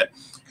know that,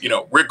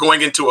 we're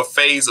going into a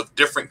phase of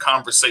different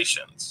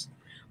conversations,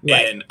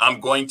 and I'm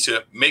going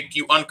to make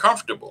you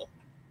uncomfortable,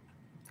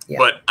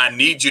 but I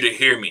need you to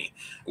hear me.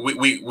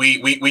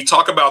 We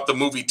talk about the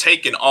movie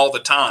Taken all the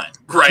time,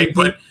 right?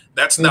 But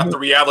that's not the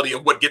reality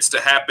of what gets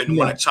to happen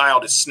when a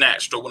child is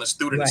snatched, or when a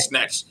student is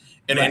snatched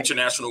in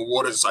international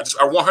waters.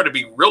 I want her to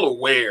be real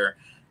aware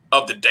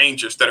of the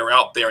dangers that are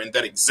out there and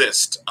that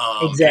exist.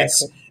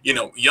 Exactly.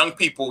 Young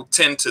people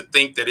tend to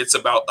think that it's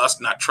about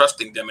us not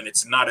trusting them, and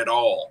it's not at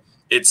all.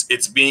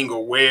 It's being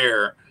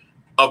aware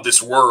of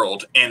this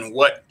world and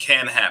what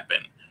can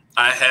happen.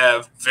 I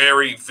have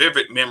very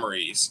vivid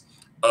memories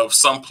of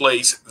some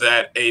place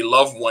that a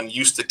loved one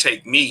used to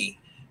take me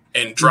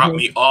and drop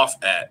me off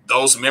at.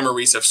 Those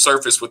memories have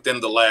surfaced within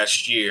the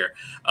last year.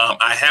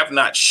 I have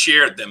not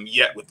shared them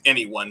yet with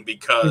anyone,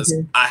 because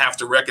I have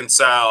to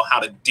reconcile how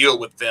to deal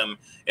with them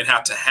and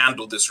how to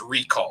handle this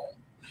recall.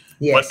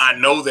 Yes. But I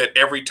know that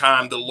every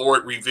time the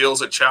Lord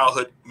reveals a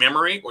childhood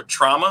memory or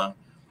trauma,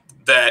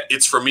 that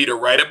it's for me to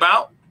write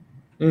about,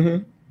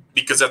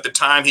 because at the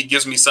time he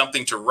gives me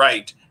something to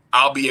write,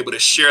 I'll be able to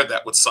share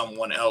that with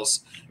someone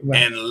else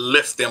and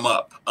lift them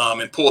up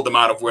and pull them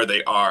out of where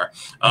they are.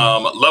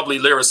 Lovely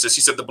lyricist,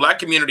 he said, the Black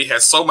community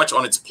has so much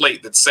on its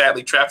plate that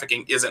sadly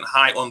trafficking isn't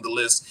high on the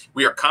list.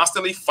 We are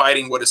constantly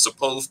fighting what is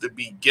supposed to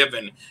be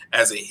given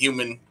as a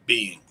human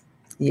being.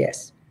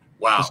 Yes.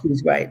 Wow.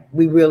 She's right.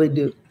 We really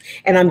do.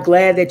 And I'm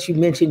glad that you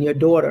mentioned your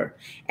daughter.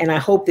 And I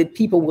hope that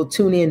people will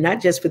tune in,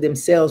 not just for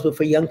themselves, but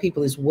for young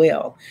people as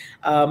well.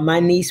 My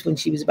niece, when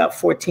she was about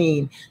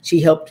 14,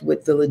 she helped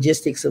with the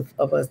logistics of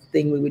a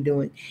thing we were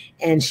doing.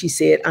 And she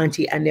said,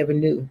 Auntie, I never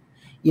knew,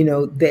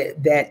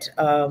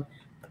 that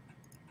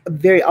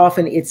very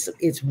often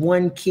it's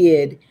one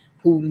kid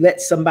who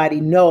lets somebody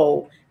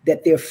know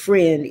that their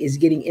friend is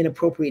getting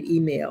inappropriate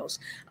emails.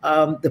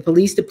 The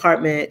police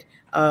department,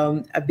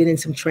 I've been in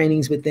some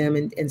trainings with them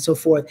and so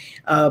forth.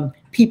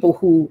 People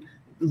who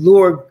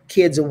lure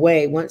kids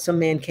away. Once a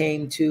man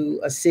came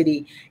to a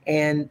city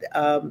and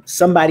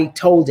somebody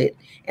told it,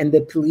 and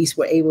the police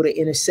were able to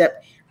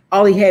intercept.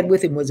 All he had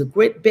with him was a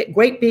great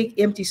big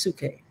empty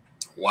suitcase.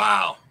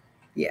 Wow.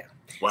 Yeah.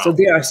 Wow. So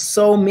there are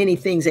so many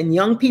things, and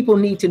young people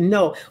need to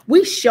know.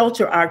 We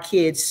shelter our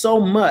kids so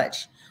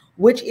much,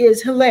 which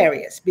is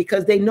hilarious,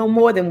 because they know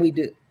more than we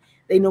do.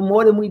 They know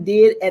more than we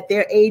did at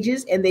their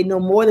ages, and they know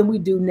more than we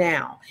do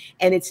now.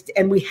 And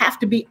we have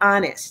to be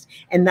honest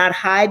and not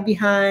hide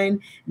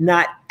behind,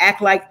 not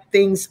act like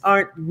things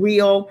aren't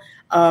real,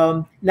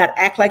 not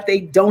act like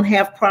they don't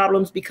have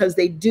problems, because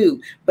they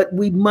do. But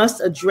we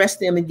must address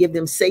them and give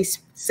them safe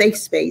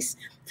space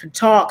to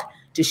talk,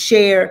 to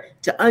share,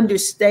 to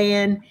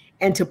understand,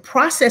 and to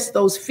process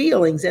those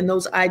feelings and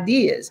those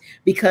ideas,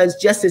 because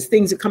just as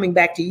things are coming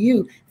back to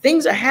you,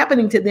 things are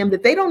happening to them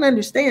that they don't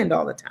understand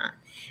all the time.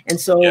 And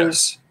so,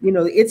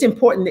 it's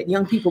important that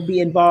young people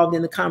be involved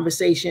in the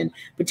conversation,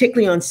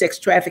 particularly on sex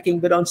trafficking,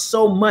 but on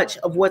so much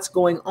of what's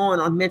going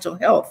on mental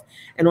health,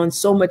 and on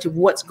so much of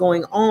what's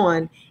going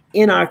on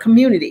in our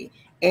community,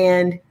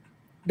 and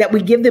that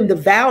we give them the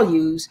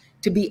values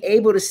to be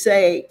able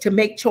to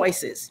make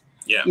choices.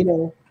 Yeah.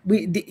 No,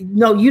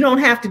 you don't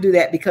have to do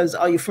that because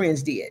all your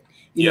friends did.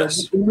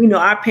 We know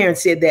our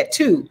parents said that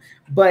too,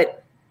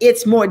 but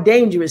it's more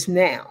dangerous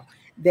now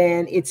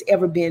than it's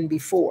ever been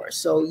before.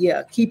 So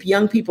yeah, keep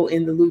young people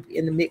in the loop,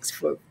 in the mix,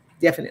 for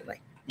definitely.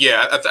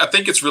 Yeah, I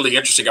think it's really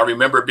interesting. I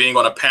remember being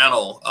on a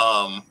panel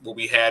where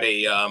we had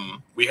a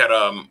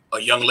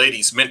young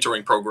ladies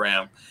mentoring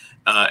program,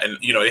 and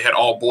they had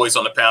all boys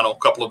on the panel, a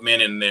couple of men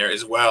in there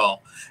as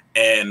well.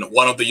 And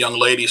one of the young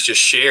ladies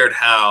just shared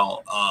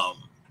how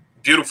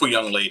beautiful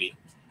young lady,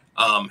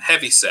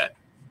 heavy set.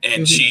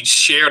 And she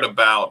shared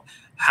about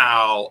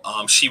how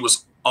she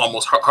was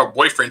almost, her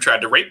boyfriend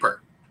tried to rape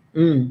her.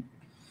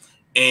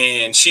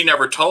 And she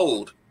never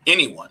told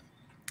anyone.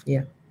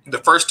 Yeah. The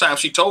first time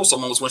she told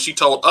someone was when she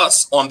told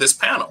us on this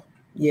panel.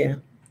 Yeah.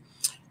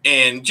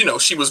 And, you know,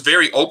 she was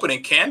very open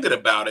and candid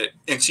about it.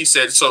 And she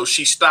said, so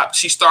she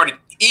started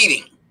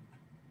eating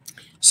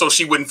so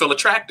she wouldn't feel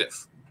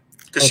attractive,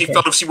 because she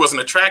felt if she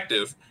wasn't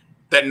attractive,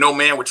 that no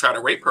man would try to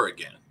rape her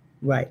again.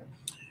 Right.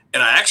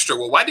 And I asked her,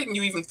 well, why didn't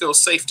you even feel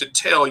safe to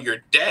tell your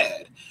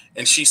dad?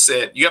 And she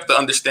said, you have to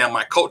understand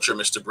my culture,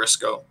 Mr.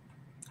 Briscoe.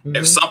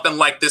 If something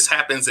like this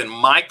happens in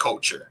my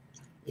culture,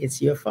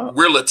 it's your fault.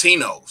 We're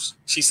Latinos.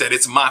 She said,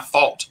 it's my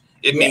fault.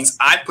 It means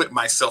I put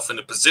myself in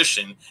a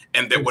position,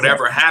 and that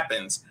whatever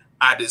happens,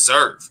 I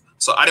deserve.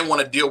 So I didn't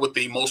want to deal with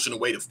the emotional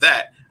weight of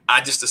that. I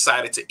just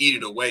decided to eat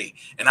it away.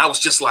 And I was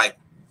just like,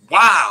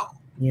 wow,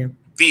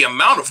 the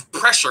amount of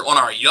pressure on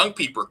our young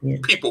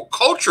people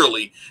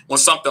culturally when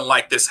something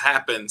like this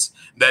happens,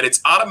 that it's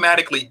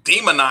automatically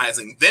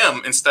demonizing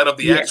them instead of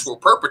the actual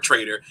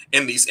perpetrator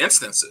in these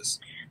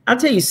instances. I'll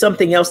tell you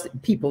something else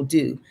that people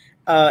do.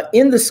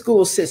 In the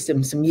school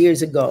system some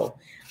years ago,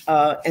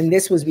 and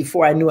this was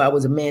before I knew I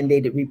was a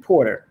mandated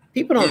reporter.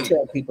 People don't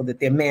tell people that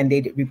they're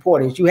mandated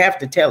reporters. You have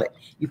to tell it.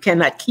 You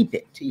cannot keep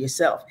it to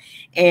yourself.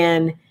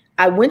 And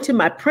I went to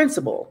my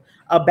principal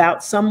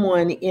about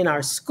someone in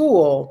our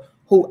school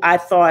who I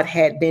thought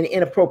had been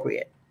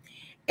inappropriate.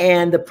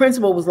 And the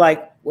principal was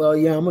like, well,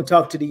 yeah, I'm gonna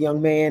talk to the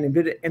young man.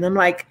 And I'm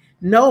like,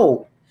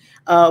 no.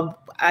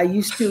 I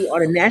used to,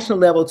 on a national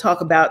level,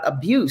 talk about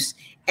abuse.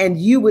 And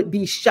you would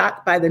be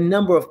shocked by the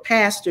number of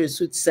pastors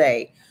who'd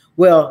say,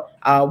 well,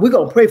 we're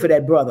going to pray for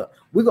that brother.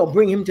 We're going to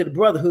bring him to the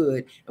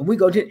brotherhood. And we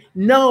go to,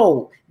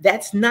 no,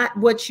 that's not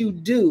what you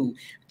do.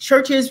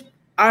 Churches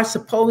are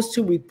supposed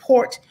to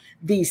report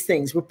these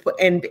things.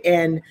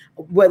 And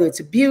whether it's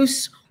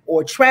abuse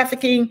or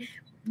trafficking,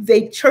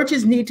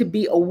 churches need to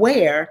be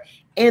aware,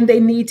 and they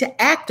need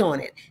to act on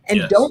it.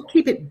 And don't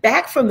keep it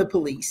back from the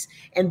police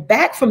and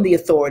back from the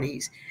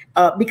authorities,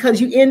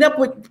 because you end up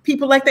with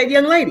people like that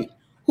young lady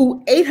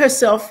who ate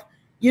herself,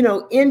 you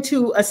know,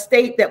 into a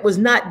state that was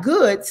not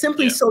good,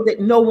 simply so that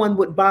no one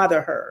would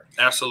bother her.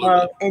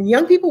 Absolutely. And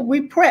young people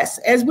repress,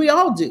 as we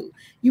all do.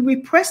 You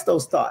repress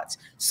those thoughts.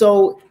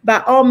 So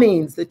by all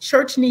means, the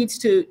church needs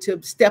to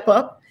step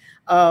up.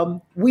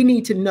 We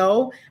need to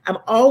know. I'm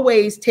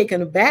always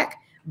taken aback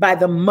by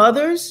the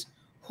mothers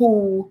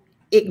who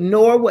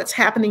ignore what's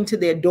happening to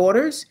their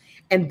daughters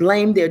and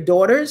blame their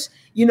daughters.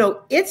 You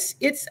know, it's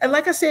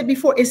like I said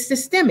before, it's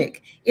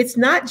systemic. It's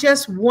not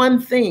just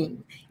one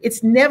thing.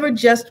 It's never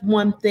just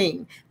one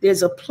thing.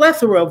 There's a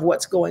plethora of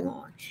what's going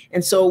on.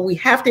 And so we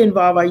have to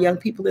involve our young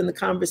people in the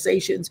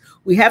conversations.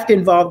 We have to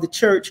involve the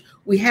church.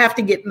 We have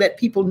to let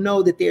people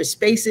know that there's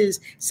spaces,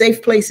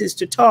 safe places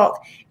to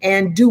talk,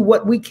 and do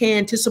what we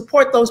can to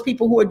support those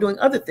people who are doing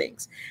other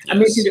things. I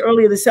mentioned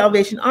earlier the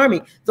Salvation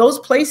Army, those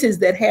places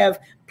that have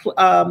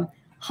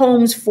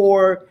homes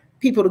for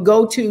people to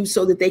go to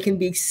so that they can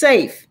be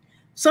safe.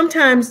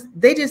 Sometimes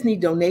they just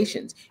need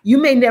donations. You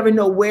may never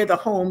know where the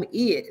home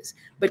is,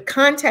 but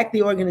contact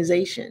the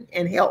organization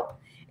and help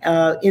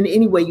in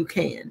any way you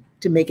can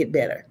to make it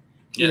better.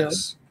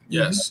 Yes.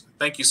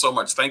 Thank you so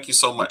much. Thank you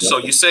so much. So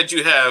you said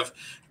you have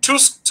two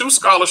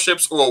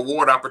scholarships or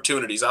award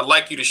opportunities. I'd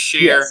like you to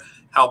share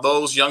how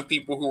those young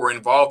people who are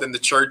involved in the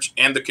church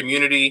and the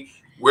community,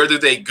 where do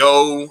they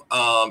go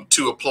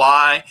to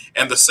apply?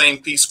 And the same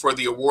piece for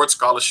the award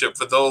scholarship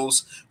for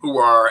those who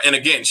are, and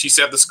again, she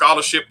said the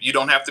scholarship, you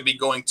don't have to be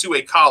going to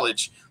a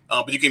college,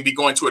 but you can be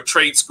going to a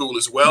trade school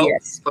as well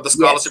for the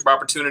scholarship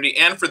opportunity.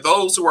 And for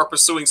those who are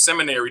pursuing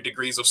seminary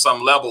degrees of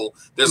some level,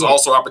 there's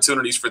also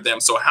opportunities for them.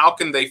 So how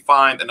can they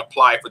find and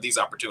apply for these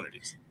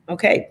opportunities?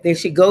 Okay, they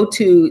should go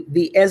to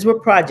the Ezra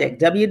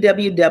Project,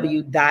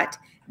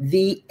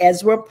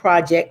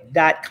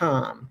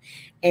 www.theezraproject.com.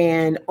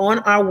 And on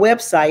our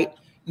website,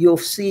 you'll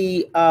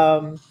see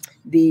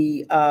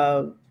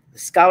the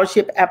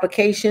scholarship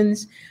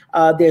applications.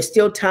 There's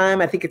still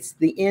time. I think it's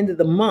the end of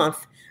the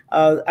month.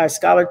 Our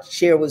scholar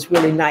share was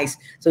really nice.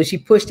 So she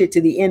pushed it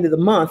to the end of the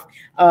month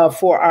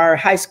for our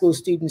high school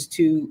students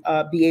to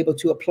be able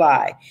to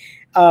apply.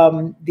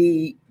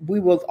 We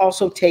will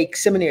also take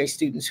seminary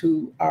students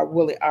who are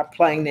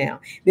applying now.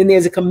 Then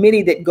there's a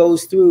committee that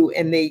goes through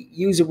and they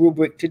use a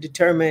rubric to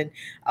determine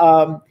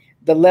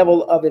the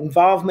level of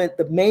involvement.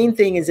 The main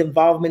thing is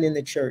involvement in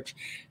the church,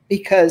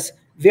 because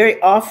very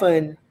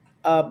often,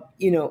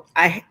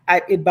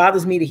 it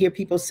bothers me to hear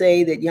people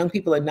say that young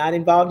people are not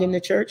involved in the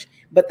church,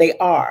 but they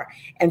are.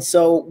 And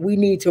so we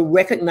need to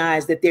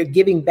recognize that they're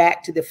giving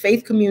back to the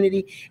faith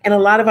community. And a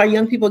lot of our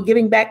young people are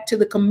giving back to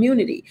the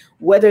community,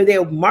 whether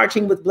they're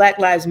marching with Black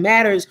Lives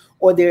Matters,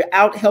 or they're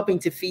out helping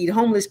to feed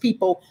homeless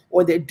people,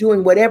 or they're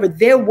doing whatever.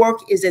 Their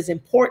work is as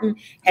important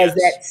as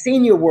that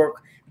senior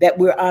work that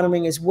we're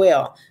honoring as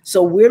well.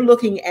 So we're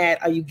looking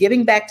at, are you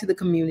giving back to the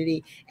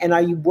community, and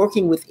are you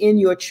working within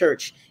your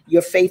church,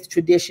 your faith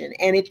tradition?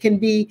 And it can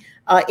be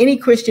any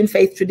Christian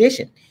faith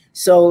tradition.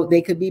 So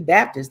they could be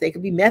Baptist, they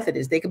could be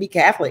Methodist, they could be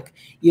Catholic,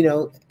 you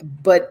know,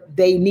 but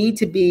they need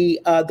to be,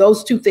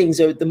 those two things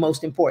are the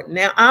most important.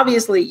 Now,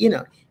 obviously, you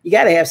know, you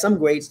got to have some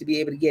grades to be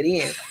able to get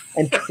in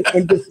and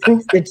give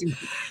proof that you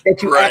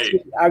Right.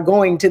 actually are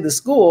going to the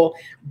school.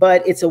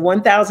 But it's a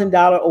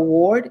 $1,000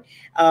 award.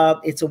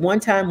 It's a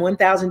one-time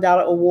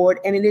 $1,000 award,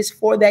 and it is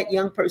for that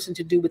young person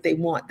to do what they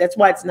want. That's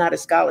why it's not a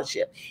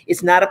scholarship.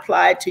 It's not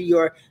applied to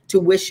your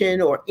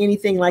tuition or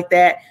anything like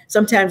that.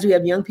 Sometimes we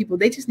have young people,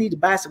 they just need to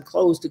buy some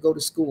clothes to go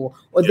to school,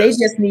 or they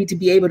just need to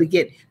be able to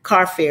get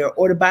car fare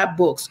or to buy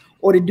books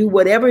or to do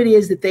whatever it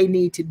is that they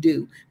need to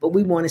do. But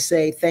we want to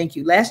say thank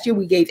you. Last year,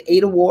 we gave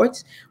 8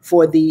 awards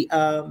for the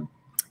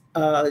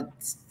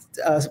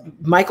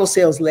Michael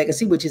Sailes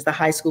Legacy, which is the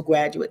high school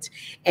graduates.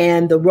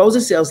 And the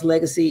Rosa Sailes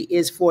Legacy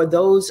is for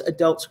those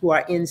adults who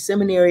are in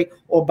seminary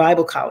or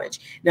Bible college.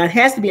 Now, it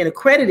has to be an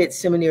accredited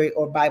seminary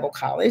or Bible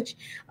college.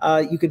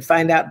 You can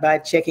find out by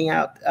checking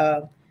out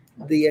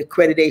the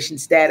accreditation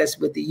status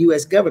with the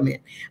U.S.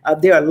 government.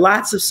 There are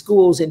lots of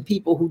schools and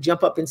people who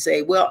jump up and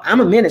say, well, I'm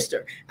a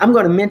minister. I'm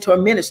going to mentor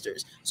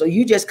ministers. So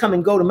you just come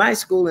and go to my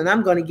school and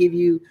I'm going to give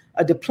you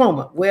a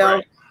diploma.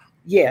 Well,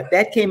 yeah,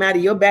 that came out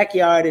of your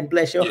backyard and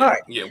bless your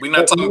heart. Yeah, we're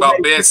not talking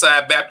about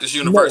Bedside Baptist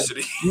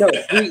University. No,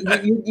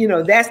 you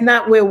know, that's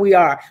not where we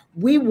are.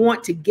 We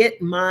want to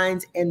get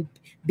minds and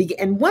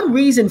one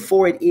reason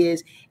for it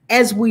is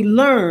as we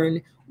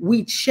learn,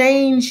 we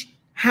change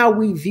how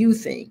we view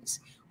things.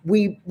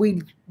 We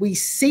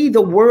see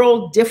the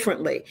world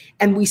differently,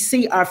 and we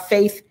see our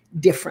faith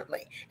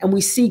differently, and we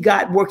see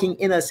God working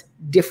in us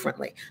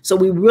differently. So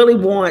we really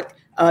want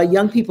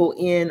young people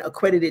in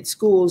accredited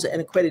schools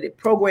and accredited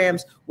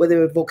programs,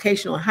 whether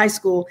vocational or high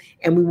school,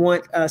 and we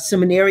want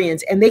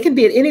seminarians, and they can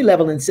be at any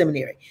level in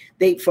seminary.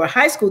 For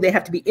high school, they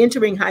have to be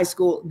entering high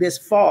school this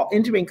fall,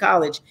 entering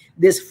college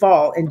this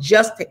fall, and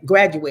just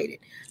graduated.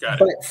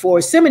 But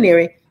for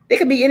seminary, they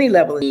can be any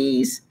level.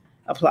 Please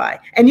apply.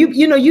 And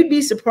you know, you'd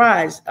be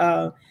surprised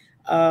at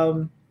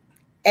the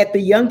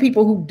young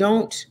people who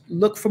don't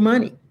look for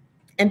money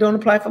and don't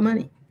apply for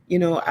money. You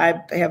know, I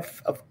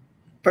have a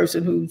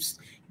person who's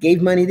gave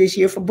money this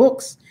year for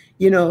books.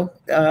 You know,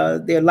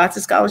 there are lots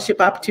of scholarship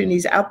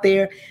opportunities out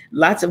there,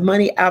 lots of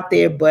money out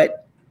there,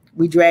 but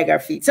we drag our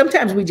feet.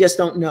 Sometimes we just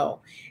don't know.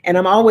 And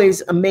I'm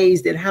always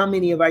amazed at how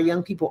many of our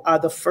young people are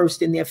the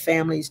first in their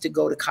families to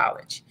go to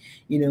college.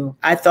 You know,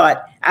 I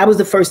thought I was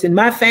the first in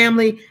my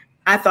family.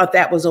 I thought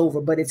that was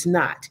over, but it's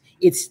not.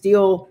 It's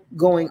still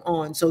going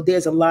on. So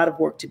there's a lot of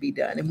work to be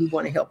done, and we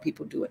want to help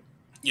people do it.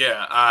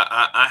 Yeah,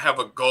 I have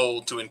a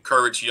goal to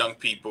encourage young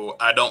people.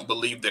 I don't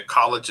believe that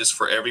college is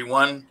for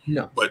everyone.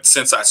 No. But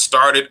since I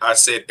started, I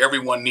said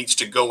everyone needs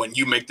to go and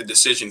you make the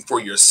decision for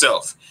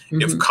yourself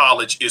if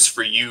college is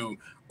for you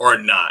or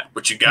not.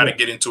 But you got to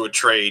get into a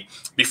trade.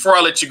 Before I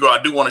let you go, I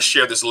do want to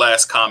share this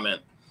last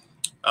comment.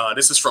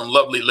 This is from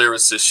Lovely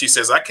Lyricist. She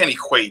says, I can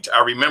equate.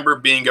 I remember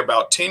being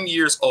about 10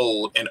 years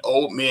old and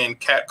old men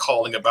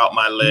catcalling about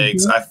my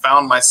legs. I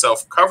found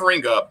myself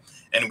covering up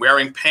and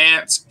wearing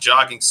pants,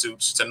 jogging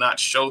suits to not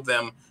show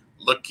them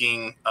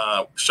looking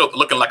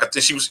like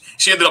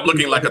she ended up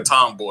looking like a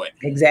tomboy.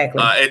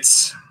 Exactly.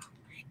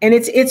 And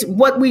it's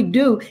what we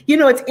do. You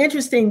know, it's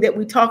interesting that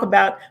we talk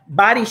about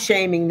body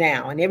shaming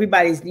now, and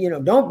everybody's, you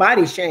know, don't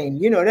body shame,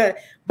 you know, that,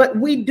 but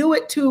we do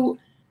it to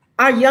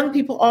our young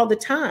people all the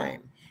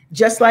time,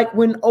 just like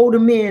when older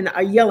men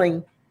are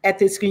yelling at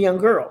this young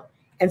girl.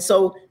 And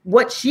so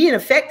what she in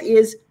effect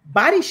is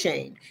body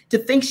shamed, to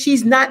think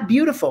she's not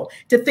beautiful,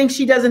 to think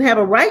she doesn't have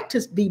a right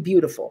to be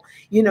beautiful.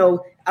 You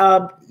know,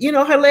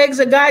 her legs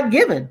are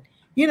God-given.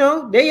 You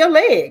know, they're your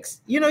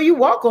legs. You know, you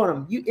walk on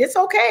them. It's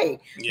okay.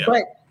 Yeah.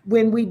 But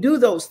when we do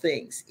those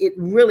things, it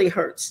really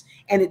hurts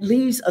and it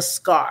leaves a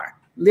scar.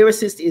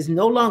 Lyricist is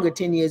no longer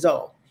 10 years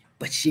old,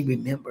 but she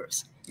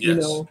remembers. Yes. You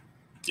know,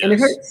 and it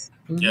hurts.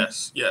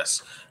 Yes,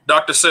 yes.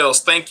 Dr.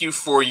 Sailes, thank you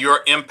for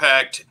your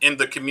impact in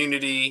the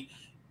community,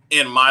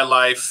 in my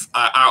life.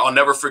 I'll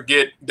never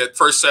forget that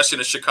first session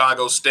at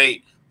Chicago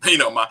State. You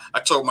know, I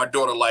told my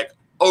daughter, like,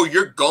 oh,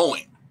 you're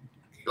going.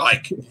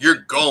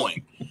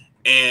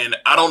 And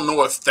I don't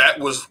know if that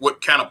was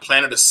what kind of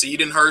planted a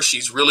seed in her.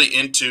 She's really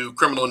into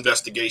criminal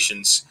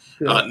investigations,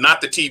 not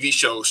the TV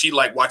show. She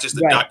like watches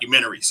the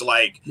documentaries.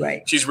 Like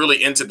she's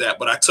really into that.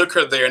 But I took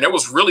her there and there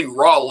was really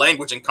raw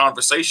language and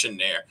conversation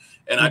there.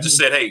 And I just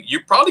said, hey,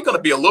 you're probably going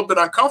to be a little bit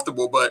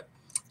uncomfortable, but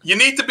you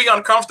need to be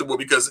uncomfortable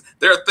because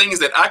there are things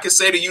that I could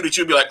say to you that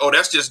you'd be like, oh,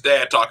 that's just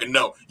dad talking.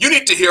 No, you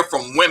need to hear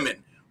from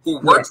women who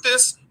work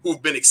this,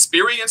 who've been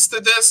experienced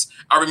to this.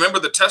 I remember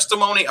the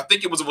testimony. I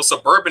think it was of a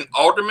suburban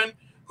alderman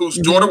whose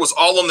daughter was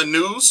all on the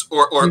news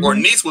or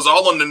niece was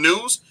all on the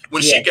news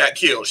when she got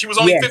killed. She was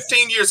only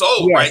 15 years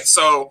old, right?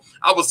 So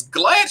I was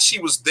glad she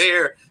was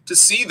there to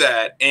see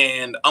that.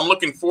 And I'm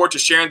looking forward to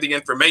sharing the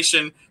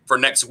information for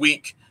next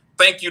week.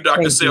 Thank you, Dr.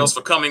 Thank you. Sailes,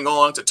 for coming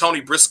on to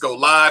Tony Briscoe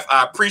Live.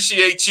 I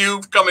appreciate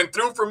you coming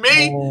through for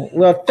me.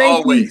 Well,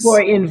 thank you Always. for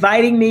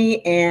inviting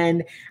me.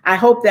 And I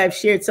hope that I've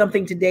shared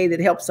something today that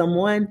helped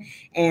someone.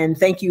 And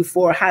thank you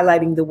for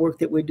highlighting the work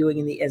that we're doing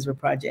in the Ezra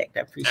Project.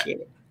 I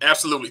appreciate it.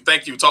 Absolutely.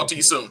 Thank you. Talk to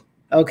you soon.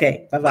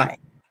 Okay. Bye-bye.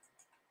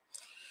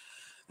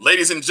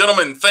 Ladies and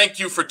gentlemen, thank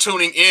you for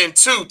tuning in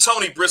to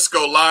Tony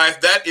Briscoe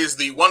Live. That is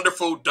the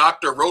wonderful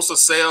Dr. Rosa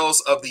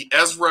Sailes of the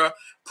Ezra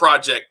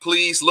Project.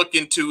 Please look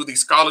into the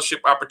scholarship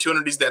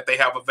opportunities that they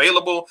have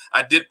available.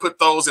 I did put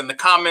those in the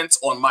comments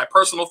on my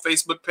personal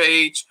Facebook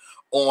page,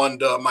 on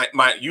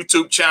my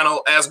YouTube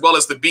channel, as well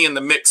as the Be in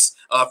the Mix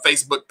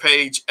Facebook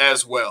page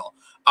as well.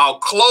 I'll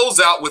close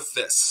out with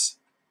this.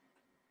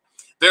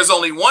 There's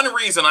only one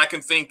reason I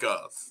can think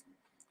of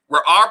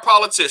where our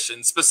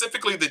politicians,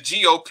 specifically the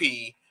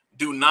GOP,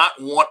 do not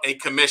want a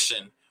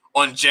commission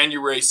on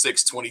January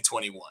 6,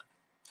 2021.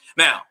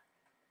 Now,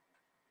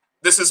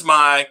 this is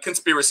my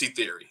conspiracy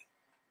theory.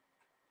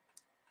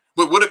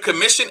 But would a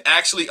commission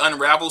actually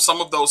unravel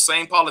some of those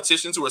same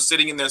politicians who are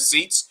sitting in their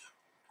seats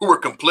who were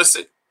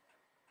complicit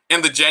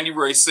in the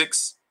January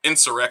 6th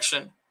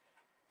insurrection?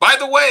 By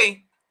the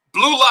way,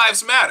 Blue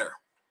Lives Matter.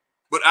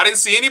 But I didn't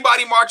see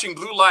anybody marching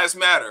Blue Lives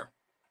Matter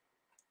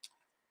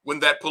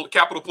when that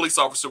Capitol Police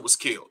officer was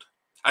killed.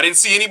 I didn't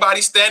see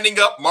anybody standing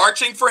up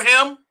marching for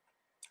him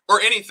or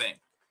anything.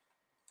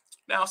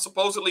 Now,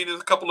 supposedly, there's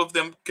a couple of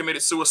them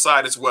committed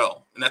suicide as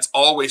well, and that's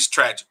always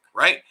tragic,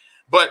 right?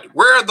 But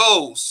where are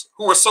those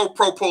who are so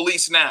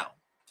pro-police now?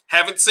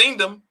 Haven't seen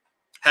them,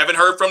 haven't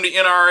heard from the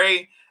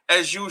NRA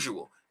as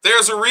usual.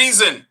 There's a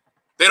reason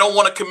they don't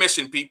want to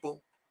commission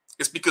people.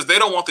 It's because they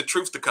don't want the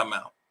truth to come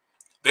out.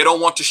 They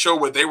don't want to show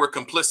where they were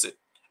complicit,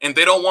 and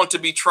they don't want to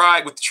be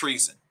tried with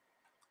treason.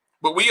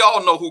 But we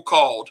all know who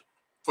called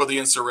for the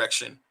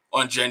insurrection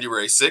on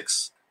January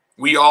 6th.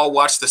 We all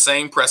watched the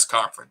same press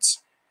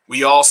conference.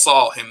 We all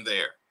saw him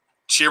there,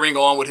 cheering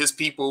on with his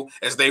people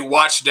as they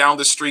watched down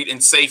the street in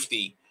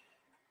safety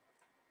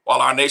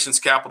while our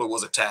nation's capital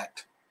was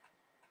attacked.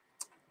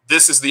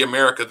 This is the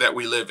America that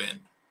we live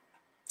in.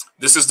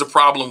 This is the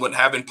problem with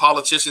having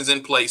politicians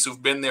in place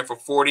who've been there for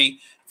 40,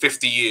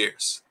 50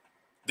 years.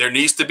 There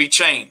needs to be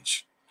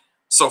change.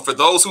 So for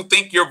those who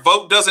think your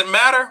vote doesn't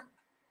matter,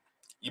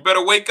 you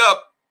better wake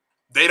up.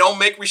 They don't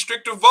make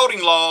restrictive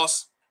voting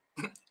laws.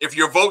 If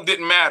your vote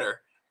didn't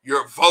matter,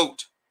 your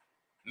vote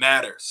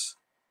matters.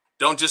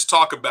 Don't just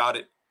talk about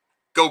it.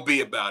 Go be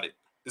about it.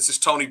 This is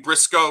Tony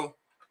Briscoe.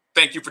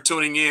 Thank you for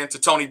tuning in to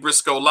Tony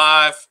Briscoe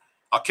Live.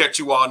 I'll catch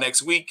you all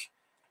next week.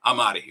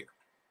 I'm out of here.